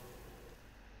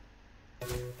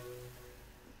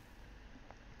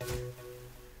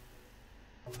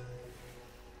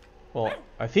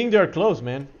 I think they're close,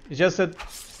 man. It's just that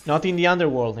not in the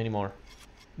underworld anymore.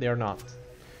 They are not.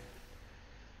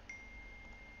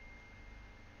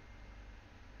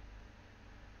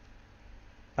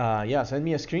 Yeah, send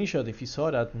me a screenshot if you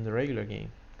saw that in the regular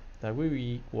game. That would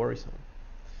be worrisome.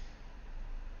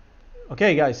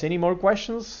 Okay, guys, any more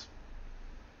questions?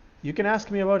 You can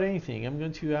ask me about anything. I'm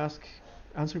going to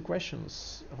answer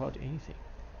questions about anything.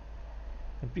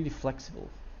 I'm pretty flexible.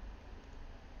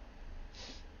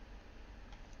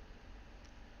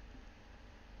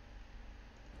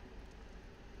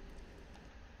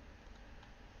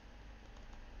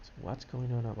 So What's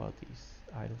going on about this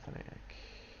idle fanatic?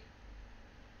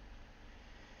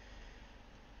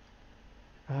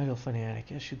 Idle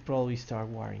fanatic. I should probably start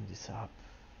wiring this up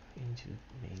into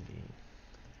main game.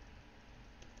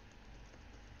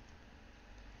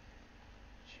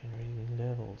 Generating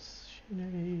levels.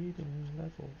 Generating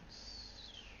levels.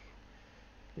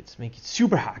 Let's make it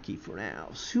super hacky for now.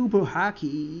 Super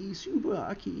hacky. Super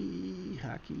hacky.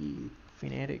 Hacky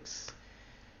fanatics.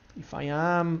 If I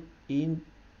am in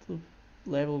the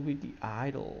level with the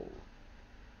idle,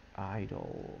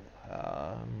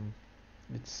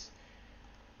 let's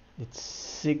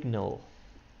signal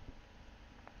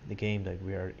the game that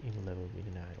we are in level with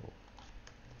an idle.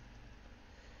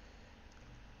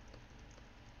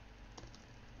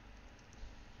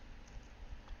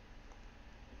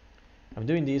 I'm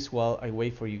doing this while I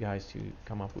wait for you guys to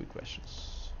come up with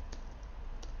questions.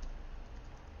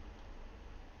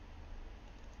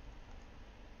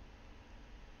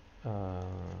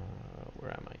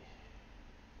 Where am I?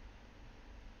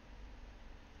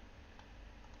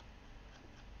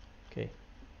 Okay.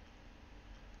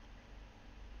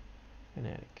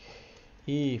 Fanatic.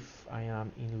 If I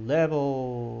am in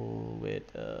level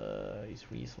with is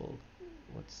result,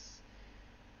 what's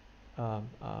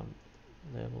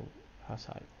level has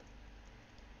I?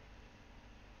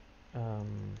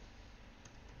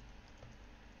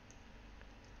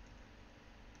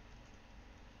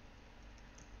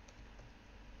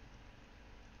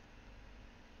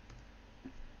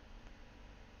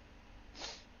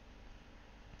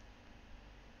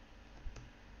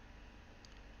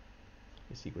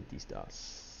 Let's see what this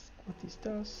does. What this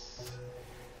does.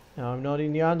 Now I'm not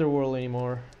in the underworld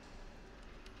anymore.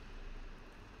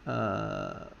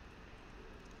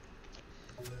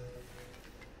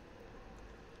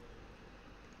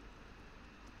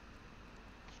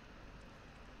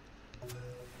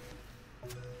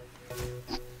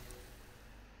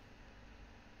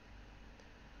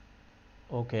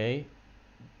 Okay,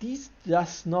 this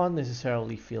does not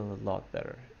necessarily feel a lot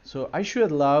better. So I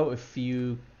should allow a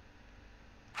few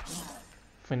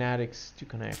fanatics to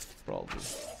connect, probably.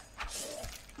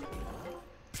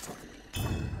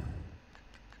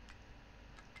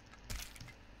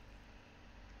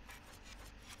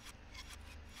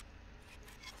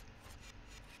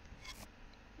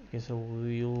 Okay, so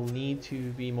we'll need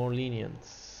to be more lenient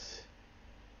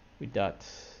with that.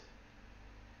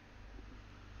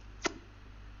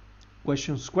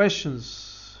 Questions.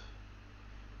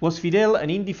 Was Fidel an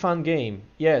indie fund game?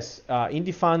 Yes,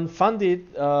 indie fund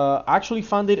funded, actually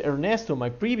funded Ernesto, my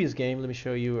previous game. Let me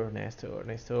show you Ernesto.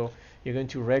 Ernesto, you're going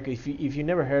to if you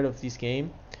never heard of this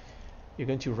game, you're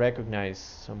going to recognize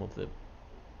some of the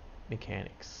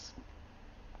mechanics.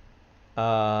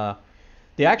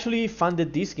 They actually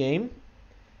funded this game,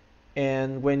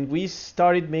 and when we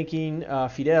started making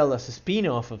Fidel as a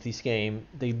spin-off of this game,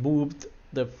 they moved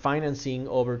the financing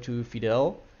over to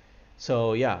Fidel.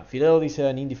 So yeah, Fidel is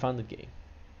an indie funded game.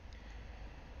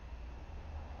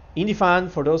 Indie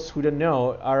fund, for those who don't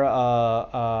know,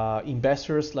 are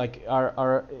investors, like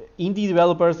are indie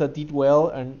developers that did well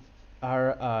and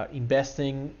are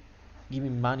investing,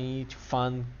 giving money to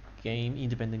fund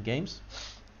independent games.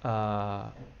 They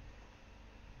are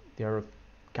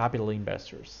capital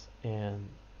investors, and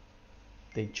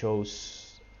they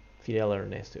chose Fidel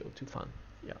Ernesto to fund.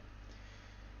 Yeah.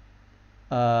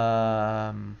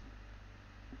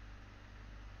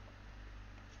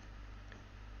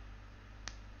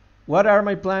 What are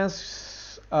my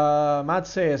plans? Matt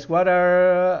says, what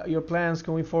are your plans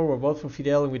going forward, both for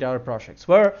Fidel and with other projects?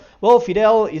 Well,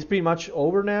 Fidel is pretty much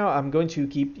over now. I'm going to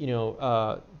keep,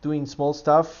 doing small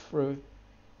stuff.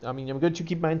 I'm going to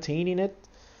keep maintaining it.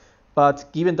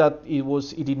 But given that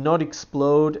it did not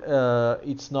explode,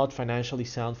 it's not financially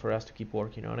sound for us to keep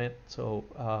working on it. So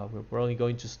we're probably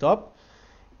going to stop.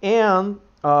 And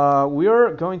we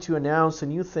are going to announce a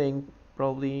new thing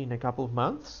probably in a couple of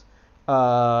months.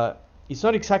 It's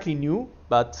not exactly new,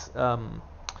 but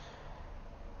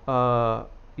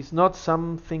it's not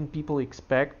something people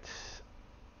expect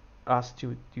us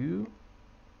to do.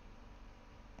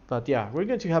 But yeah, we're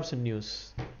going to have some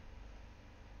news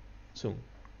soon.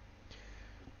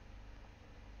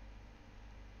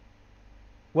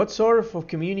 What sort of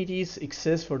communities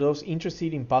exist for those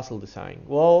interested in puzzle design?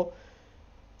 Well,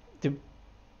 the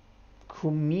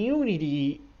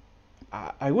community,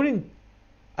 I don't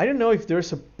know if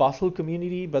there's a puzzle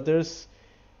community, but there's,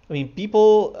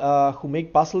 people who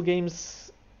make puzzle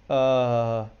games,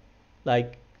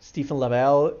 like Stephen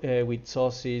Lavelle with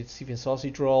Stephen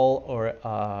Sausage Roll, or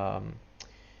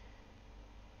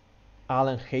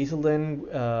Alan Hazelden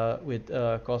with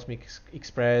Cosmic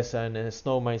Express and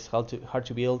Snowman is hard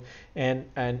to build, and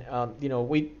you know,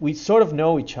 we sort of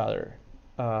know each other,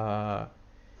 but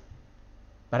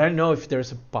I don't know if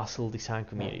there's a puzzle design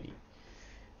community.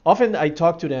 Often I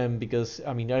talk to them because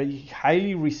I mean I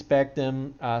highly respect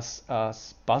them as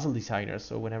puzzle designers.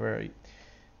 So and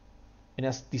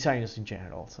as designers in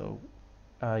general. So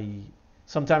I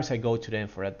sometimes I go to them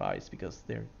for advice because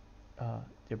they're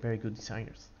very good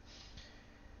designers.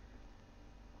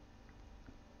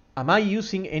 Am I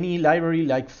using any library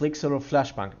like Flixer or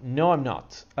Flashbang? No, I'm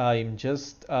not. I'm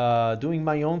just doing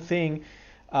my own thing.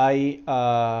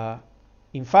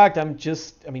 In fact, I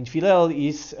mean, Fidel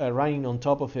is running on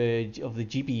top of the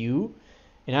GPU,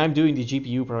 and I'm doing the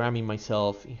GPU programming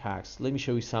myself in Hacks. Let me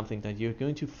show you something that you're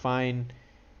going to find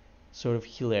sort of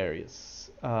hilarious.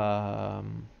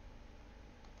 GPU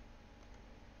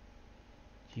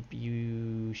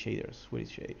shaders. What is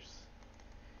shaders?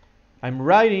 I'm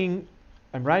writing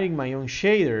my own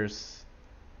shaders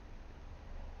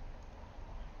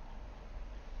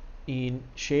in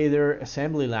shader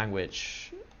assembly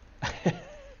language.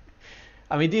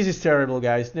 I mean, this is terrible,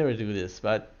 guys. Never do this,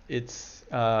 but it's.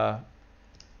 I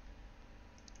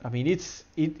mean, it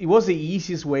was the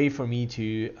easiest way for me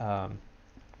to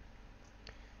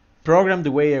program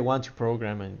the way I want to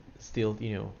program and still,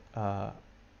 you know,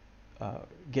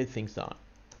 get things done.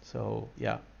 So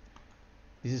yeah,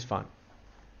 this is fun.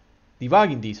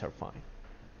 Debugging these are fine.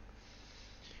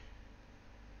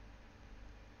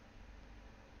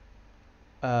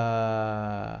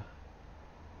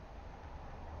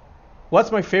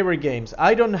 What's my favorite games?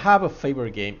 I don't have a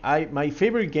favorite game. My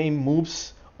favorite game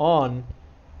moves on.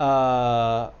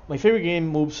 My favorite game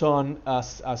moves on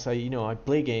as I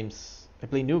play games. I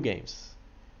play new games.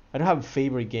 I don't have a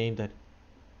favorite game that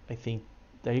I think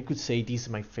that you could say this is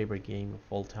my favorite game of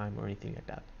all time or anything like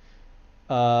that.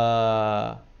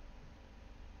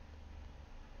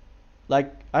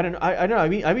 Like I don't know. I don't know.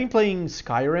 I've been playing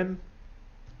Skyrim.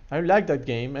 I like that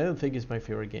game. I don't think it's my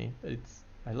favorite game.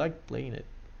 I like playing it.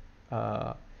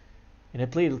 And I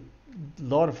played a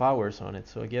lot of hours on it,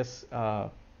 so I guess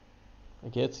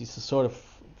it's a sort of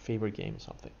favorite game or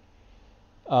something.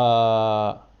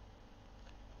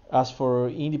 As for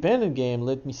independent game,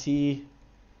 let me see.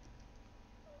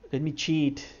 Let me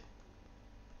cheat.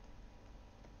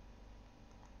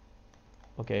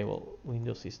 Okay, well,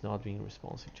 Windows is not being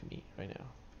responsive to me right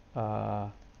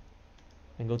now.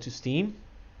 And go to Steam,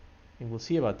 and we'll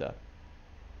see about that.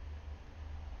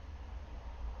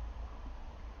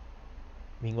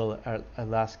 Meanwhile,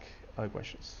 I'll ask other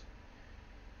questions.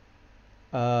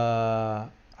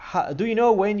 Do you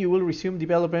know when you will resume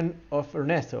development of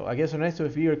Ernesto? I guess Ernesto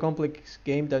is a bigger complex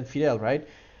game than Fidel, right?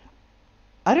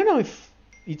 I don't know if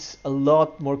it's a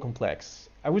lot more complex.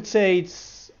 I would say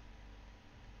it's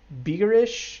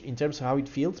biggerish in terms of how it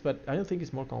feels, but I don't think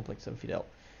it's more complex than Fidel.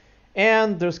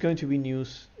 And there's going to be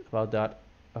news about that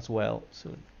as well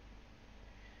soon.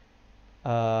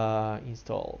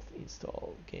 Install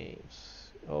games.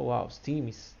 Oh wow, Steam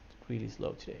is really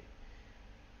slow today.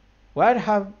 What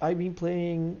have I been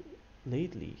playing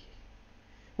lately?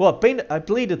 Well, I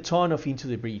played a ton of Into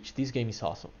the Breach. This game is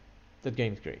awesome. That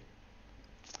game is great.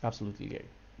 Absolutely great.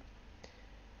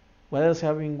 What else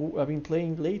have I been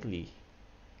playing lately?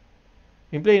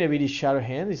 I've been playing a bit of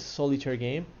Shadowhand. It's a solitaire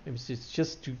game. It's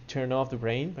just to turn off the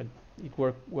brain, but it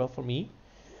worked well for me.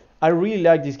 I really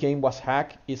like this game. Was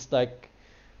Hack. It's like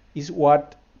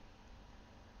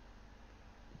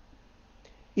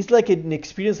an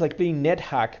experience like playing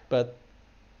NetHack, but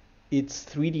it's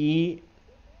 3D,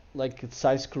 like a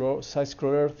side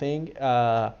scroller thing.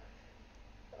 I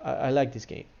like this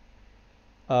game.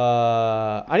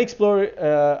 Unexplored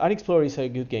is a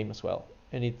good game as well,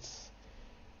 and it's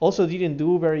also didn't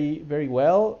do very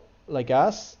well like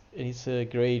us, and it's a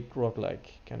great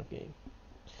roguelike kind of game.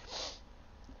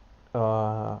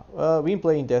 Well, I've been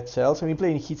playing Dead Cells. I've been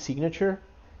playing Hit Signature.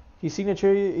 His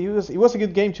signature, it was a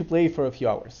good game to play for a few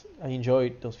hours. I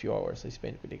enjoyed those few hours I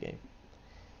spent with the game.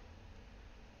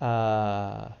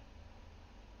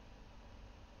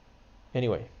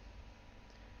 Anyway.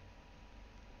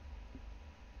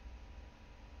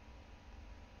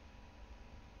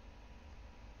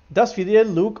 Does Fidel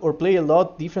look or play a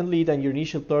lot differently than your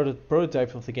initial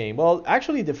prototype of the game? Well,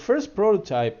 actually, the first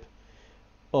prototype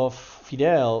of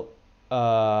Fidel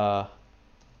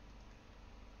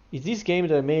is this game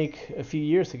that I made a few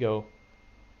years ago.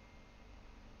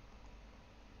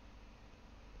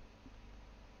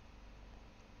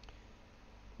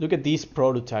 Look at this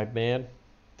prototype, man.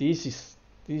 This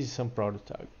is some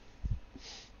prototype.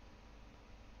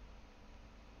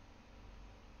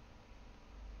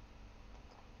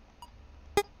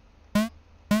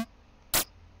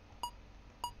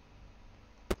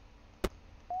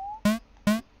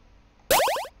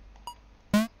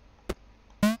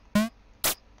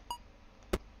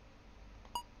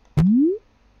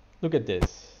 Look at this.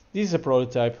 This is a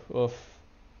prototype of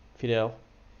Fidel.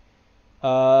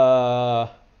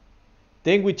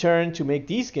 Then we turn to make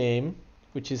this game,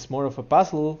 which is more of a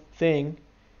puzzle thing.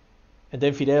 And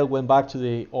then Fidel went back to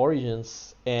the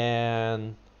origins.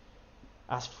 And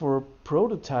as for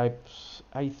prototypes,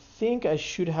 I think I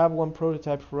should have one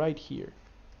prototype right here.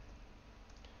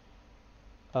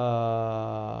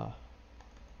 I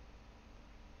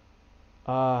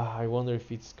wonder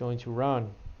if it's going to run.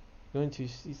 Is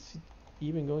it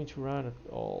even going to run at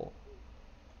all?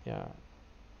 Yeah.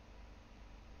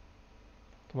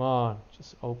 Come on,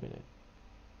 just open it.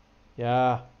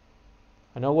 Yeah,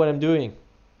 I know what I'm doing.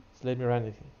 Just let me run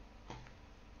it.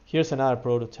 Here's another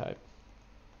prototype.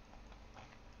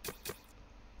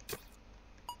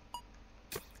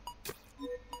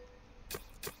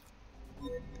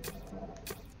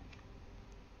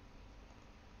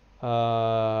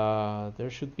 There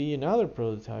should be another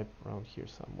prototype around here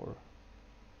somewhere.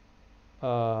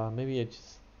 Maybe I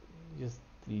just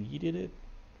deleted it.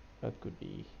 That could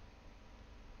be.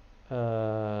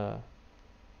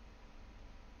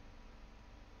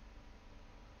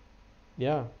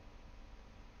 Yeah.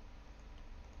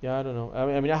 Yeah, I don't know.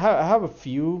 I mean, I have a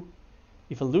few.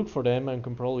 If I look for them, I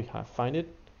can probably find it.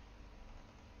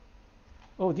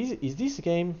 Oh, this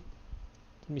game.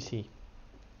 Let me see.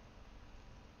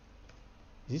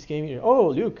 Is this game here? Oh,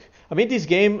 look! I made this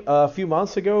game a few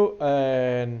months ago,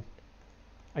 and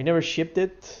I never shipped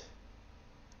it.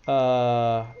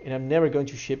 And I'm never going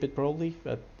to ship it probably,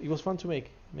 but it was fun to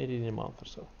make. Made it in a month or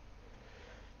so.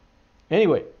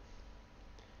 Anyway.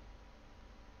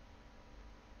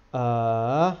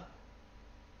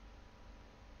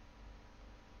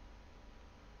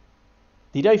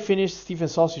 Did I finish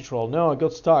Stephen's sausage roll? No, I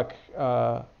got stuck.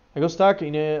 I got stuck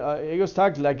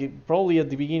like probably at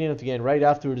the beginning of the game, right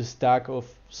after the stack of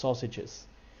sausages.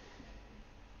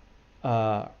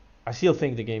 I still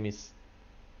think the game is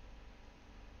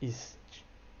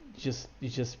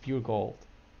just pure gold.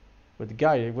 But the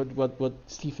guy, what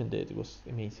Stephen did, it was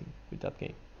amazing with that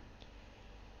game.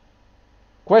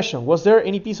 Question: was there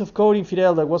any piece of code in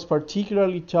Fidel that was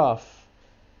particularly tough?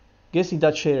 Guessing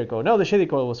that shader code. No, the shader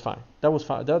code was fine. That was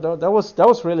fine. That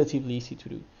was relatively easy to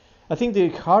do. I think the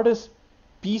hardest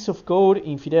piece of code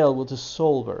in Fidel was the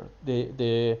solver,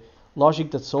 the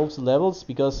logic that solves the levels,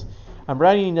 because I'm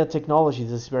writing in a technology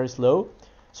that's very slow,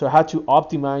 so I had to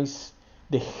optimize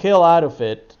the hell out of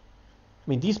it. I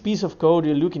mean, this piece of code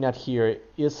you're looking at here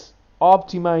is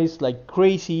optimized like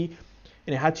crazy,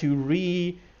 and I had to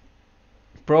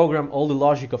reprogram all the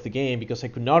logic of the game because I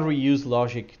could not reuse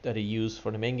logic that I used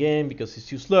for the main game because it's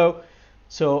too slow.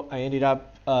 So I ended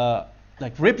up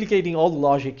like replicating all the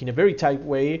logic in a very tight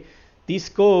way. This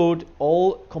code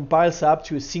all compiles up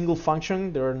to a single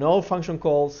function. There are no function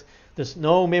calls. There's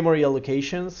no memory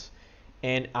allocations,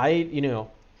 and the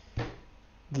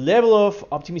level of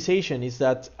optimization is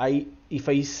that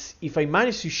if I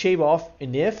manage to shave off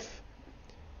an if,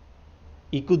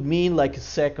 it could mean like a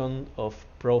second of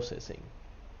processing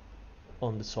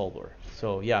on the solver.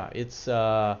 So yeah, it's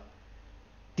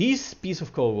this piece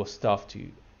of code was tough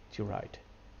to write.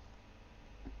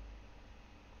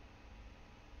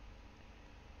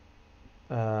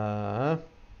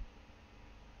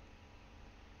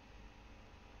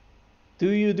 Do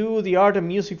you do the art and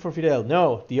music for Fidel?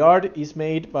 No, the art is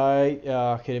made by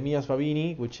Jeremias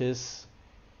Babini,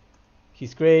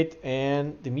 he's great,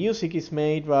 and the music is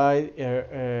made by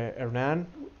Hernan,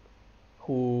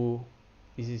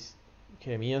 this is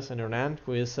Jeremias and Hernan,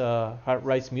 who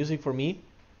writes music for me.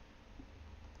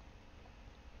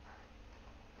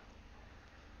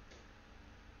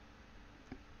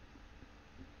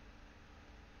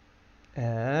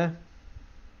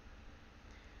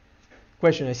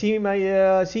 Question: I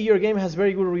see your game has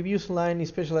very good reviews online in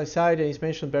specialized site and is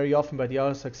mentioned very often by the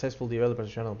other successful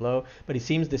developers channel below, but it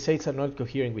seems the sites are not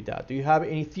coherent with that. Do you have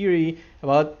any theory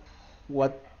about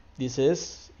what this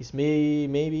is? Is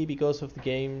maybe because of the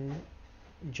game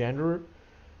genre?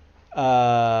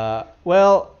 I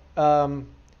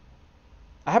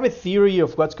have a theory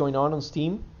of what's going on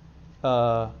Steam.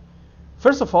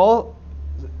 First of all,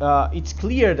 it's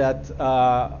clear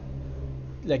that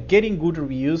like getting good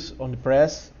reviews on the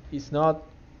press does not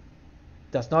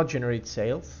generate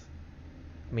sales.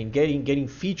 I mean, getting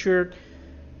featured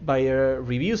by a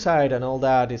review site and all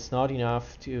that is not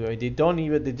enough to. They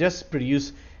just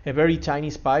produce a very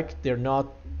tiny spike. They're not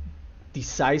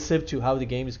decisive to how the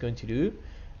game is going to do.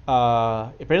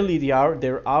 Apparently,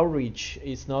 their outreach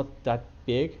is not that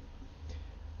big.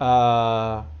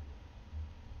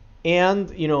 And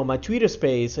my Twitter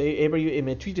space, in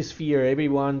my Twitter sphere,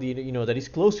 everyone that is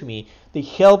close to me, they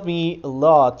help me a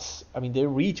lot. I mean, they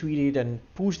retweeted and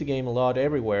push the game a lot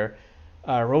everywhere.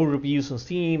 Wrote reviews on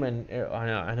Steam and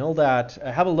all that.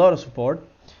 I have a lot of support,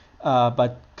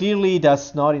 but clearly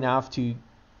that's not enough to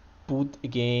put a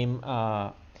game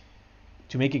to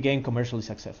make a game commercially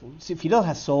successful. See, Fidel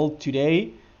has sold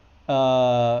today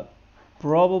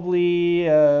probably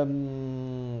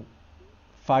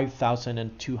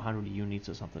 5,200 units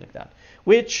or something like that,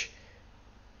 which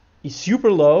is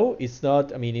super low. It's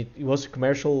not, I mean, it was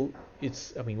commercial. We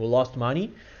lost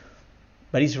money,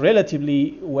 but it's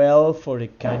relatively well for the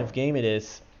kind of game it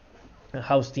is and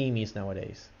how Steam is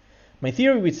nowadays. My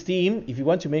theory with Steam, if you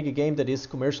want to make a game that is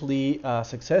commercially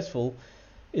successful,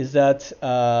 is that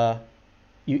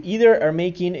you either are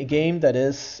making a game that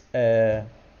is a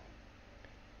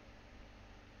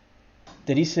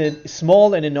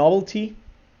small and a novelty,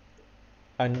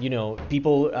 and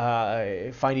people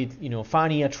find it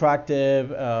funny, attractive.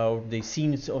 They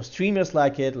seen or streamers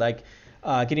like it, like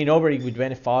Getting Over It with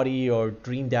Benefati or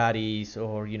Dream Daddies,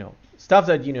 or stuff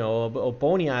that or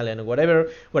Pony Island, or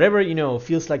whatever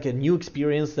feels like a new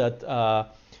experience that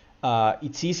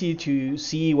it's easy to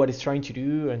see what it's trying to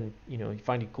do, and you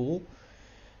find it cool.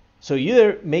 So you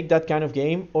either make that kind of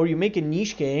game, or you make a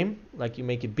niche game, like you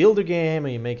make a builder game,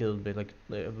 and you make a little bit like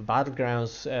a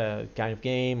battlegrounds kind of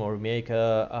game, or make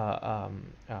a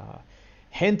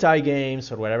hentai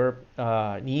games or whatever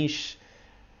niche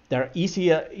that are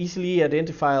easily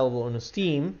identifiable on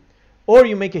Steam, or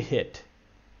you make a hit,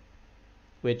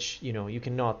 which you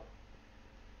cannot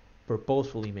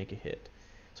purposefully make a hit.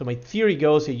 So my theory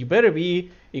goes that you better be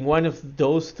in one of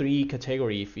those three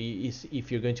categories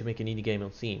if you're going to make an indie game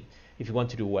on Steam, if you want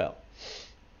to do well.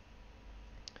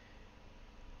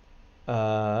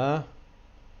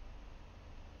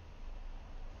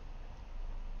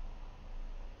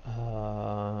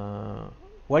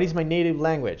 What is my native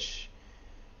language?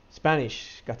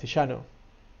 Spanish, Castellano.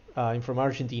 I'm from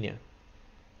Argentina.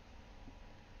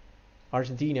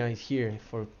 Argentina is here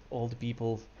for all the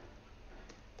people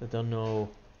that don't know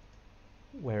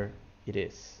where it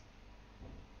is.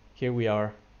 Here we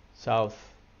are, south,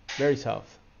 very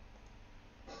south.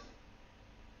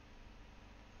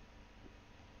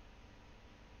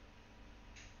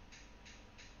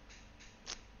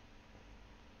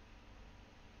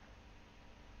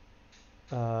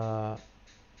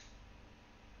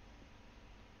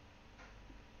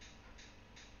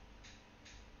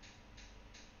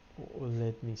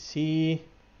 Let me see.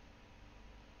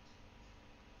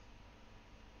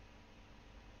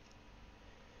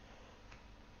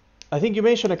 I think you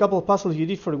mentioned a couple of puzzles you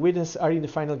did for the Witness are in the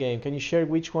final game. Can you share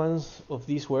which ones of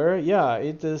these were? Yeah,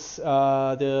 it is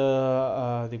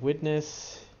the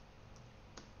Witness,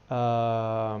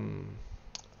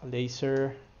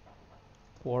 Laser,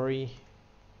 Quarry,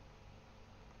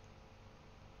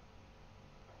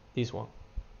 this one.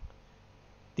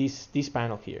 This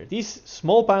panel here, this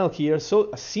small panel here,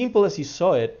 so as simple as you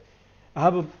saw it. I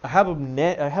have a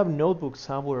notebook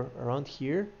somewhere around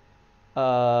here.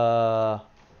 I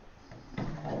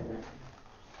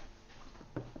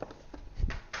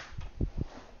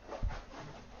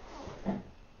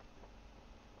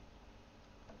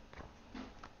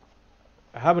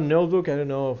have a notebook. I don't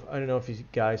know if you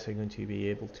guys are going to be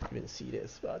able to even see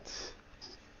this, but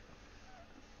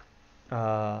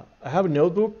I have a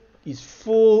notebook. It's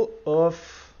full of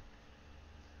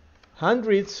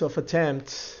hundreds of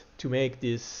attempts to make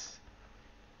this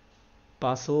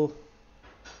puzzle,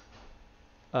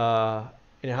 and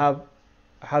I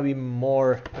have even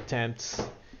more attempts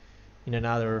in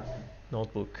another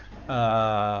notebook.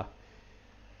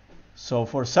 So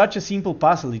for such a simple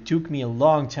puzzle, it took me a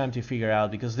long time to figure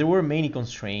out, because there were many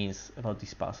constraints about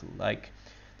this puzzle, like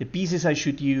the pieces I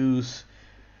should use,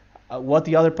 what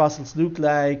the other puzzles look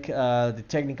like, the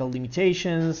technical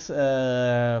limitations.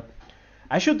 I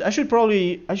should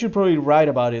probably write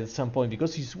about it at some point,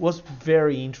 because it was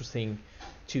very interesting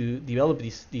to develop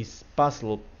this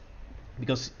puzzle,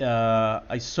 because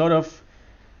I sort of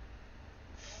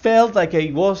felt like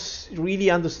I was really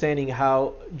understanding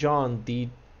how John did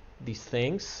these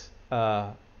things.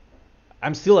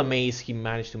 I'm still amazed he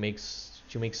managed to make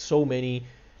so many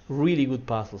really good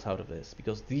puzzles out of this,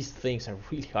 because these things are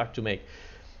really hard to make.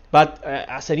 But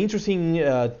as an interesting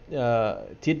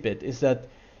tidbit is that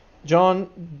John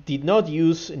did not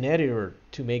use an editor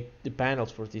to make the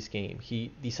panels for this game.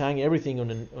 He designed everything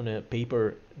on a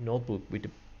paper notebook with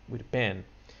a pen.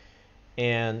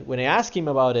 And when I asked him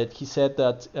about it, he said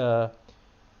that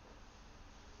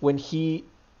when he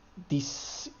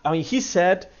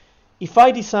said, if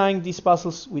I design these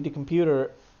puzzles with the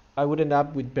computer, I would end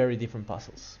up with very different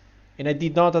puzzles. And I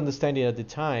did not understand it at the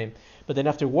time, but then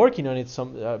after working on it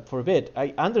for a bit,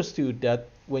 I understood that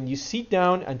when you sit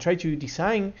down and try to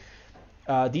design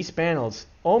these panels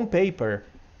on paper,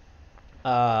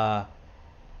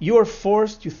 you are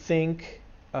forced to think.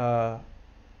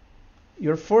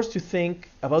 You're forced to think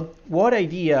about what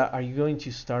idea are you going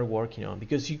to start working on,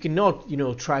 because you cannot,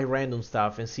 try random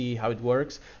stuff and see how it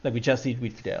works like we just did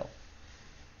with Fidel.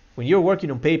 When you're working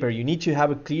on paper, you need to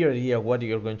have a clear idea of what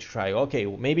you're going to try. Okay,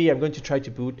 well, maybe I'm going to try to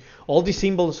put all these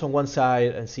symbols on one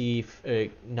side and see if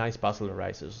a nice puzzle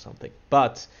arises or something.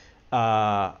 But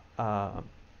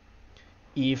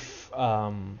if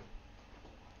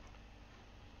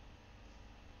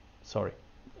sorry,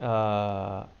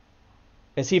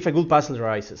 and see if a good puzzle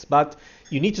arises. But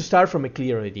you need to start from a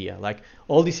clear idea, like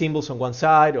all these symbols on one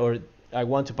side, or I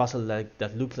want a puzzle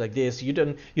that looks like this. You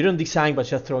don't design by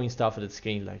just throwing stuff at the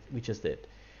screen like we just did,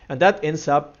 and that ends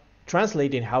up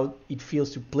translating how it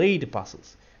feels to play the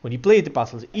puzzles. When you play the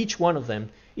puzzles, each one of them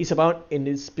is about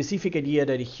a specific idea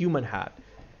that a human had,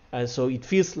 and so it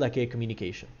feels like a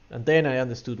communication. And then I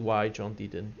understood why John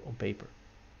did it on paper.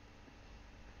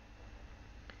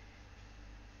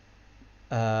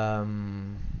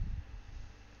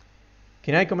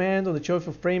 Can I comment on the choice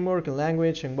of framework and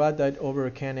language and what that over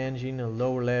a CAN engine a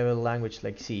lower level language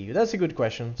like C? That's a good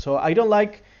question. So I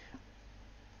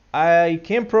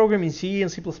can program in C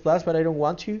and C++, but I don't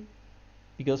want to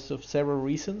because of several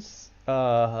reasons.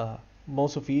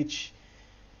 Most of which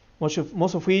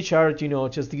are,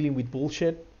 just dealing with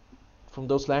bullshit from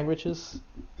those languages.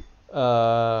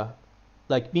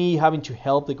 Like me having to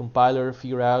help the compiler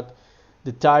figure out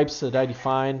the types that I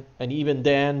define, and even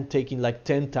then taking like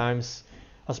 10 times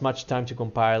as much time to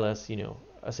compile as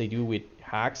as I do with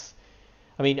hacks.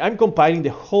 I mean, I'm compiling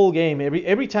the whole game.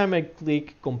 Every time I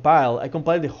click compile, I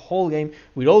compile the whole game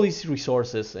with all these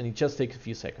resources, and it just takes a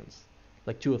few seconds,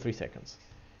 like 2 or 3 seconds.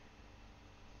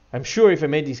 I'm sure if I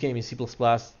made this game in C++,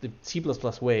 the C++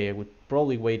 way, I would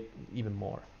probably wait even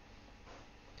more,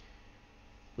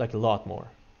 like a lot more.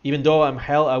 Even though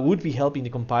I would be helping the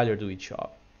compiler do its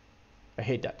job. I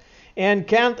hate that. And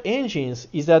CAN engines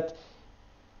is that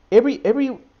I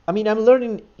mean, I'm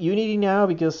learning Unity now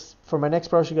because for my next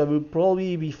project I will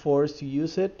probably be forced to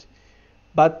use it.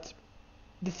 But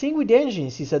the thing with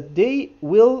engines is that they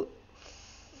will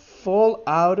fall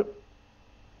out.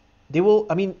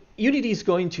 I mean, Unity is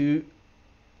going to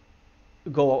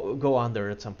go under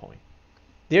at some point.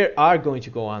 They are going to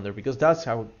go under because that's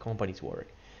how companies work.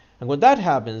 And when that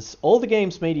happens, all the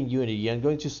games made in Unity are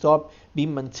going to stop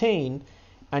being maintained,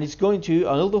 and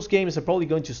all those games are probably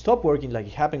going to stop working, like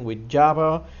it happened with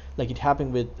Java, like it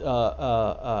happened with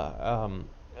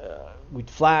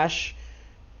Flash.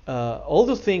 All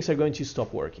those things are going to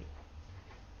stop working.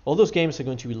 All those games are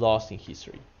going to be lost in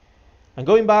history. And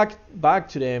going back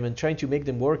to them and trying to make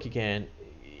them work again,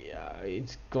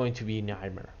 it's going to be a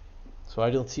nightmare. So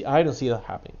I don't see that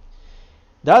happening.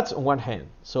 That's on one hand.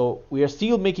 So we are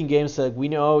still making games that we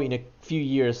know in a few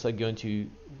years are going to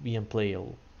be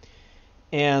unplayable.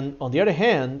 And on the other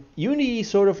hand, Unity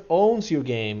sort of owns your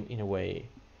game in a way.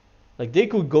 Like they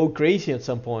could go crazy at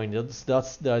some point.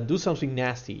 Do something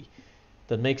nasty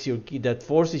that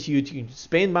forces you to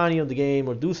spend money on the game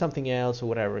or do something else or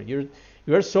whatever.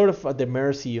 You're sort of at the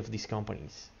mercy of these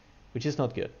companies, which is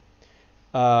not good.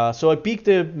 So I picked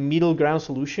the middle ground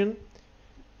solution.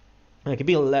 Like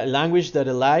a language that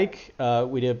I like,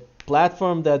 with a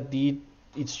platform that did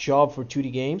its job for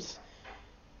 2D games,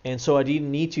 and so I didn't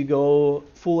need to go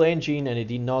full engine, and I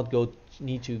did not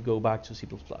need to go back to C++.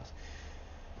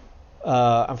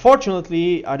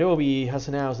 Unfortunately, Adobe has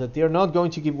announced that they are not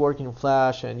going to keep working on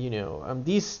Flash, and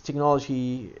this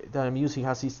technology that I'm using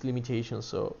has its limitations,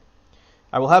 so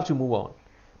I will have to move on.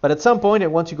 But at some point, I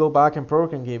want to go back and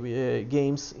program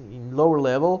games in lower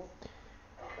level.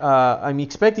 I'm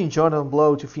expecting Jonathan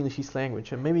Blow to finish his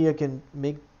language, and maybe I can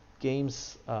make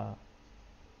games on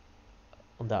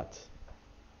that.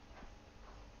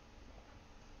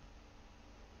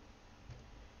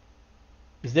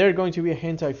 Is there going to be a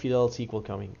hentai Fidel sequel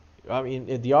coming? I mean,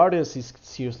 the artist is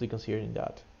seriously considering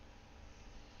that.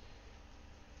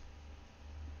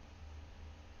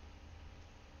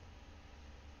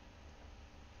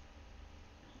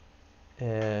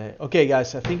 Okay,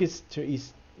 guys, I think it's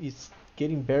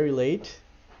getting very late.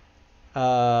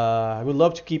 I would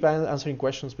love to keep answering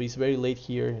questions, but it's very late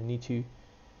here. I need to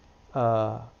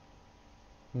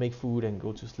make food and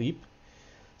go to sleep.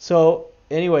 So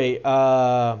anyway,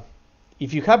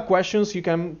 if you have questions, you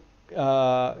can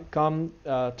come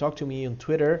talk to me on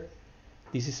Twitter.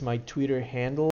 This is my Twitter handle.